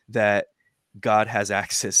place that God has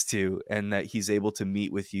access to, and that he's able to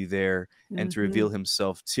meet with you there and to reveal mhm.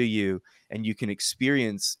 himself to you, and you can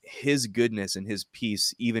experience his goodness and his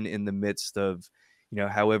peace even in the midst of,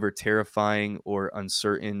 however terrifying or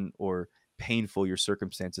uncertain or painful your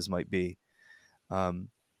circumstances might be. um,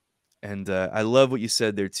 and I love what you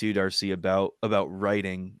said there too, Darcy, about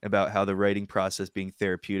writing, about how the writing process being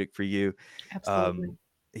therapeutic for you. Absolutely. um,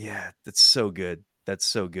 yeah, that's so good, that's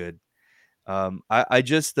so good. I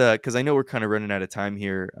just because I know we're kind of running out of time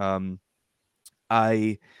here.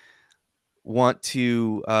 I want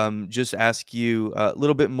to just ask you a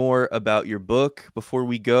little bit more about your book before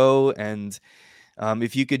we go, and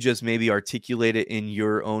if you could just maybe articulate it in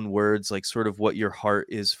your own words, like sort of what your heart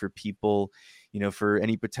is for people, for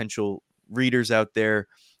any potential readers out there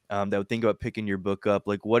that would think about picking your book up.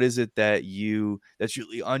 Like, what is it that's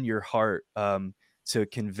really on your heart to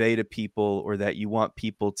convey to people, or that you want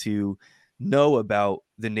people to know about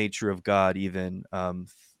the nature of God, even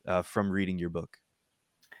from reading your book?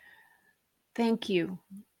 Thank you.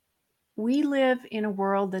 We live in a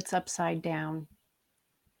world that's upside down.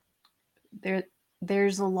 There,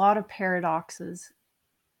 there's a lot of paradoxes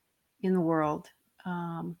in the world,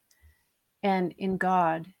 um, and in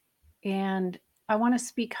God. And I want to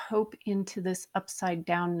speak hope into this upside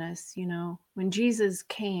downness. When Jesus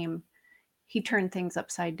came, he turned things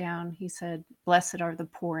upside down. He said, "Blessed are the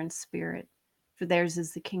poor in spirit, for theirs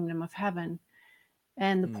is the kingdom of heaven.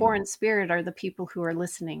 And the poor Mm. in spirit are the people who are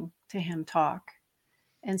listening to him talk.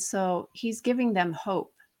 And so he's giving them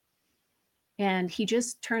hope. And he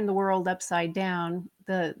just turned the world upside down.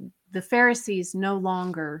 The Pharisees no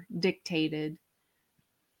longer dictated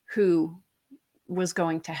who was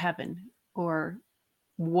going to heaven or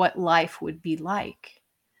what life would be like.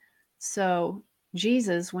 So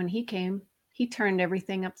Jesus, when he came, he turned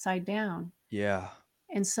everything upside down. Yeah.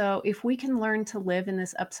 And so if we can learn to live in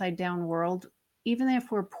this upside down world, even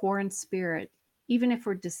if we're poor in spirit, even if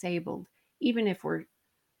we're disabled, even if we're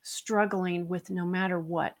struggling with no matter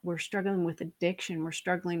what, we're struggling with addiction, we're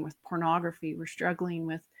struggling with pornography, we're struggling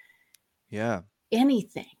with Yeah.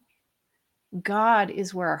 anything, God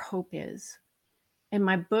is where our hope is. And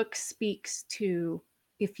my book speaks to,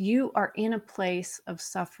 if you are in a place of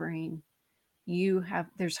suffering,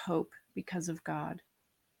 there's hope because of God.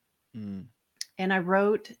 Mm. And I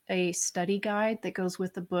wrote a study guide that goes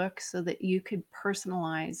with the book so that you could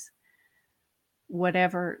personalize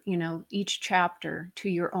whatever, each chapter to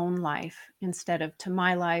your own life instead of to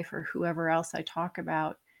my life or whoever else I talk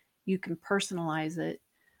about. You can personalize it.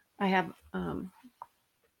 I have,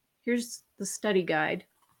 here's the study guide.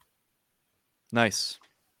 Nice.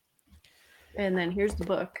 And then here's the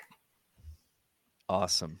book.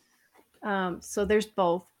 Awesome. So there's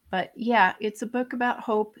both. But yeah, it's a book about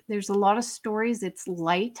hope. There's a lot of stories. It's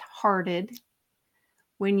light-hearted.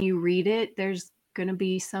 When you read it, there's going to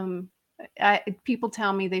be people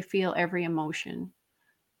tell me they feel every emotion.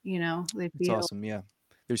 They It's feel awesome. Yeah.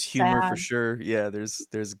 There's humor for sad, sure. Yeah.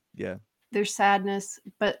 Yeah. there's sadness,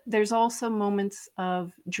 but there's also moments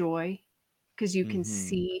of joy because you can Mm-hmm.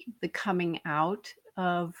 see the coming out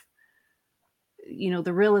of,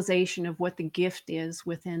 the realization of what the gift is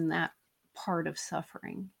within that part of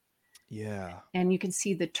suffering. Yeah. And you can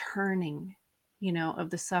see the turning, of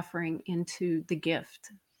the suffering into the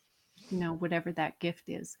gift, whatever that gift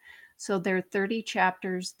is. So there are 30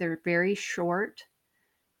 chapters. They're very short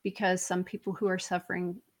because some people who are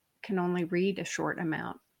suffering can only read a short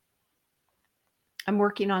amount. I'm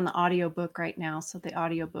working on the audiobook right now, so the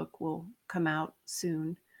audiobook will come out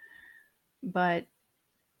soon. But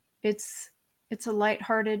it's a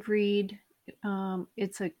lighthearted read.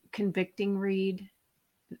 It's a convicting read.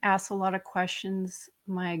 It asks a lot of questions.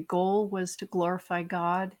 My goal was to glorify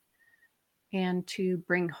God and to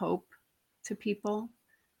bring hope to people.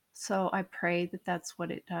 So I pray that that's what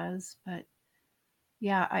it does. But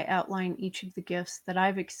yeah, I outline each of the gifts that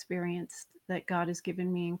I've experienced that God has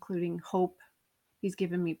given me, including hope. He's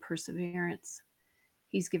given me perseverance.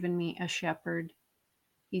 He's given me a shepherd.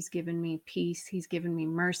 He's given me peace. He's given me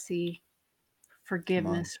mercy, Come on.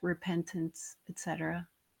 forgiveness, repentance, etc.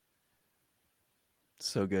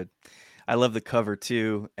 So good. I love the cover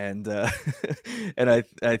too, and and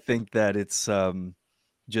I think that it's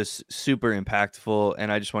just super impactful,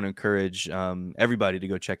 and I just want to encourage everybody to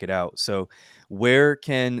go check it out. So, where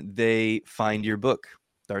can they find your book,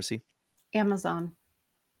 Darcy? Amazon.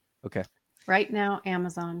 Okay. Right now,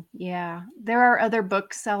 Amazon. Yeah. There are other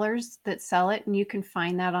booksellers that sell it, and you can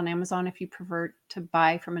find that on Amazon if you prefer to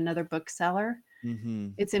buy from another bookseller. Mm-hmm.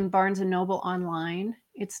 It's in Barnes and Noble online.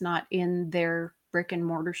 It's not in their brick and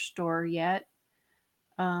mortar store yet.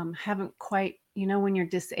 Haven't quite, when you're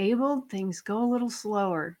disabled, things go a little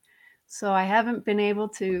slower. So I haven't been able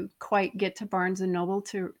to quite get to Barnes and Noble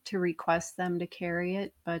to request them to carry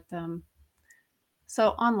it. But so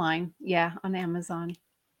online, yeah, on Amazon.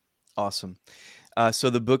 Awesome. So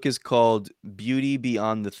the book is called Beauty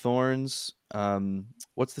Beyond the Thorns.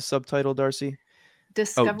 What's the subtitle, Darcy? Oh,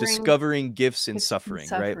 Discovering Discovering Gifts in Gifts and Suffering,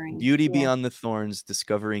 right? Suffering. Beauty Yeah. Beyond the Thorns,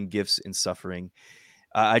 Discovering Gifts in Suffering.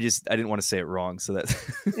 I didn't want to say it wrong, so that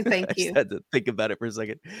Thank I just you. had to think about it for a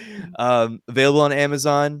second. Available on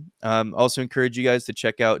Amazon. Also encourage you guys to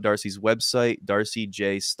check out Darcy's website,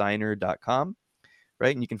 darcyjsteiner.com.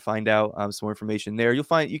 Right, and you can find out some more information there. You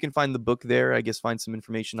can find the book there. I guess find some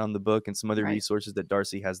information on the book and some other Right. resources that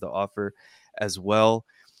Darcy has to offer as well.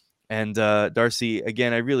 And Darcy,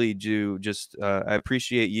 again, I really do just I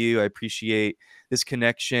appreciate you. I appreciate this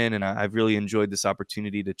connection, and I've really enjoyed this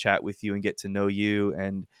opportunity to chat with you and get to know you.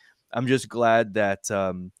 And I'm just glad that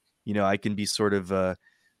I can be sort of a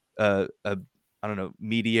I don't know,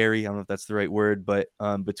 mediary. I don't know if that's the right word, but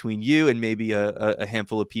between you and maybe a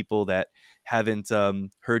handful of people that haven't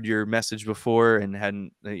heard your message before and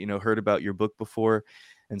hadn't heard about your book before.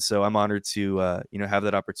 And so I'm honored to have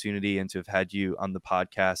that opportunity and to have had you on the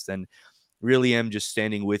podcast, and really am just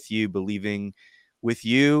standing with you, believing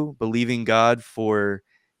God for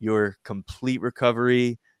your complete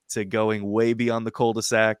recovery, to going way beyond the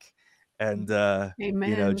cul-de-sac, and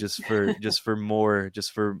Amen. just for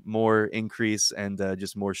more increase and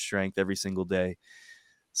just more strength every single day.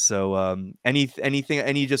 So any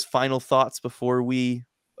just final thoughts before we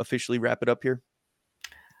officially wrap it up here?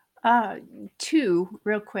 Two,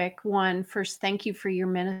 real quick. One, first, thank you for your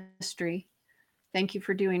ministry. Thank you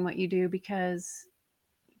for doing what you do, because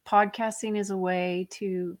podcasting is a way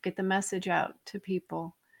to get the message out to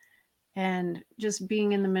people. And just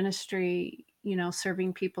being in the ministry,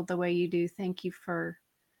 serving people the way you do. Thank you for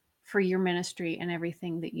your ministry and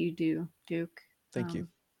everything that you do, Duke. Thank you.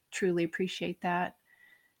 Truly appreciate that.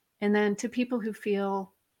 And then to people who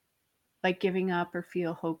feel like giving up or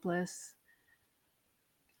feel hopeless,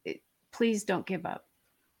 please don't give up.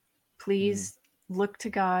 Please look to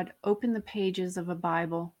God, open the pages of a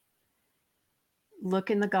Bible,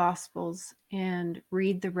 look in the Gospels, and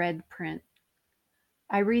read the red print.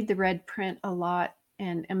 I read the red print a lot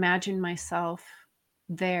and imagine myself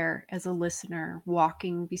there as a listener,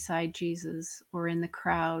 walking beside Jesus or in the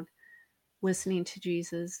crowd, listening to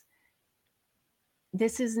Jesus.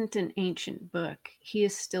 This isn't an ancient book. He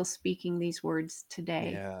is still speaking these words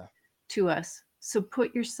today to us. So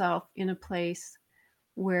put yourself in a place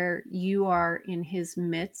where you are in his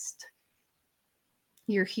midst.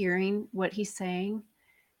 You're hearing what he's saying,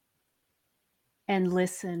 and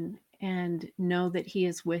listen and know that he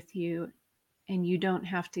is with you, and you don't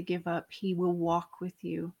have to give up. He will walk with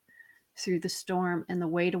you through the storm, and the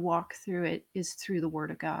way to walk through it is through the Word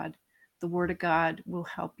of God. The Word of God will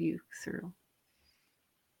help you through.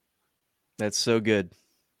 That's so good.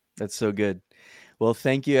 That's so good. Well,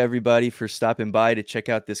 thank you everybody for stopping by to check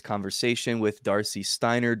out this conversation with Darcy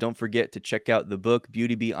Steiner. Don't forget to check out the book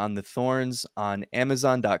Beauty Beyond the Thorns on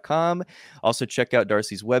Amazon.com. Also check out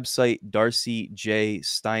Darcy's website,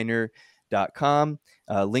 darcyjsteiner.com.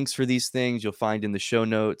 Links for these things you'll find in the show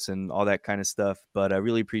notes and all that kind of stuff. But I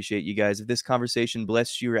really appreciate you guys. If this conversation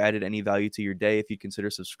blessed you or added any value to your day, if you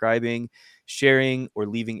consider subscribing, sharing, or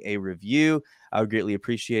leaving a review, I would greatly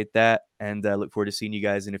appreciate that. And look forward to seeing you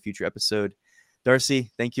guys in a future episode. Darcy,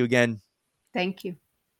 thank you again. Thank you.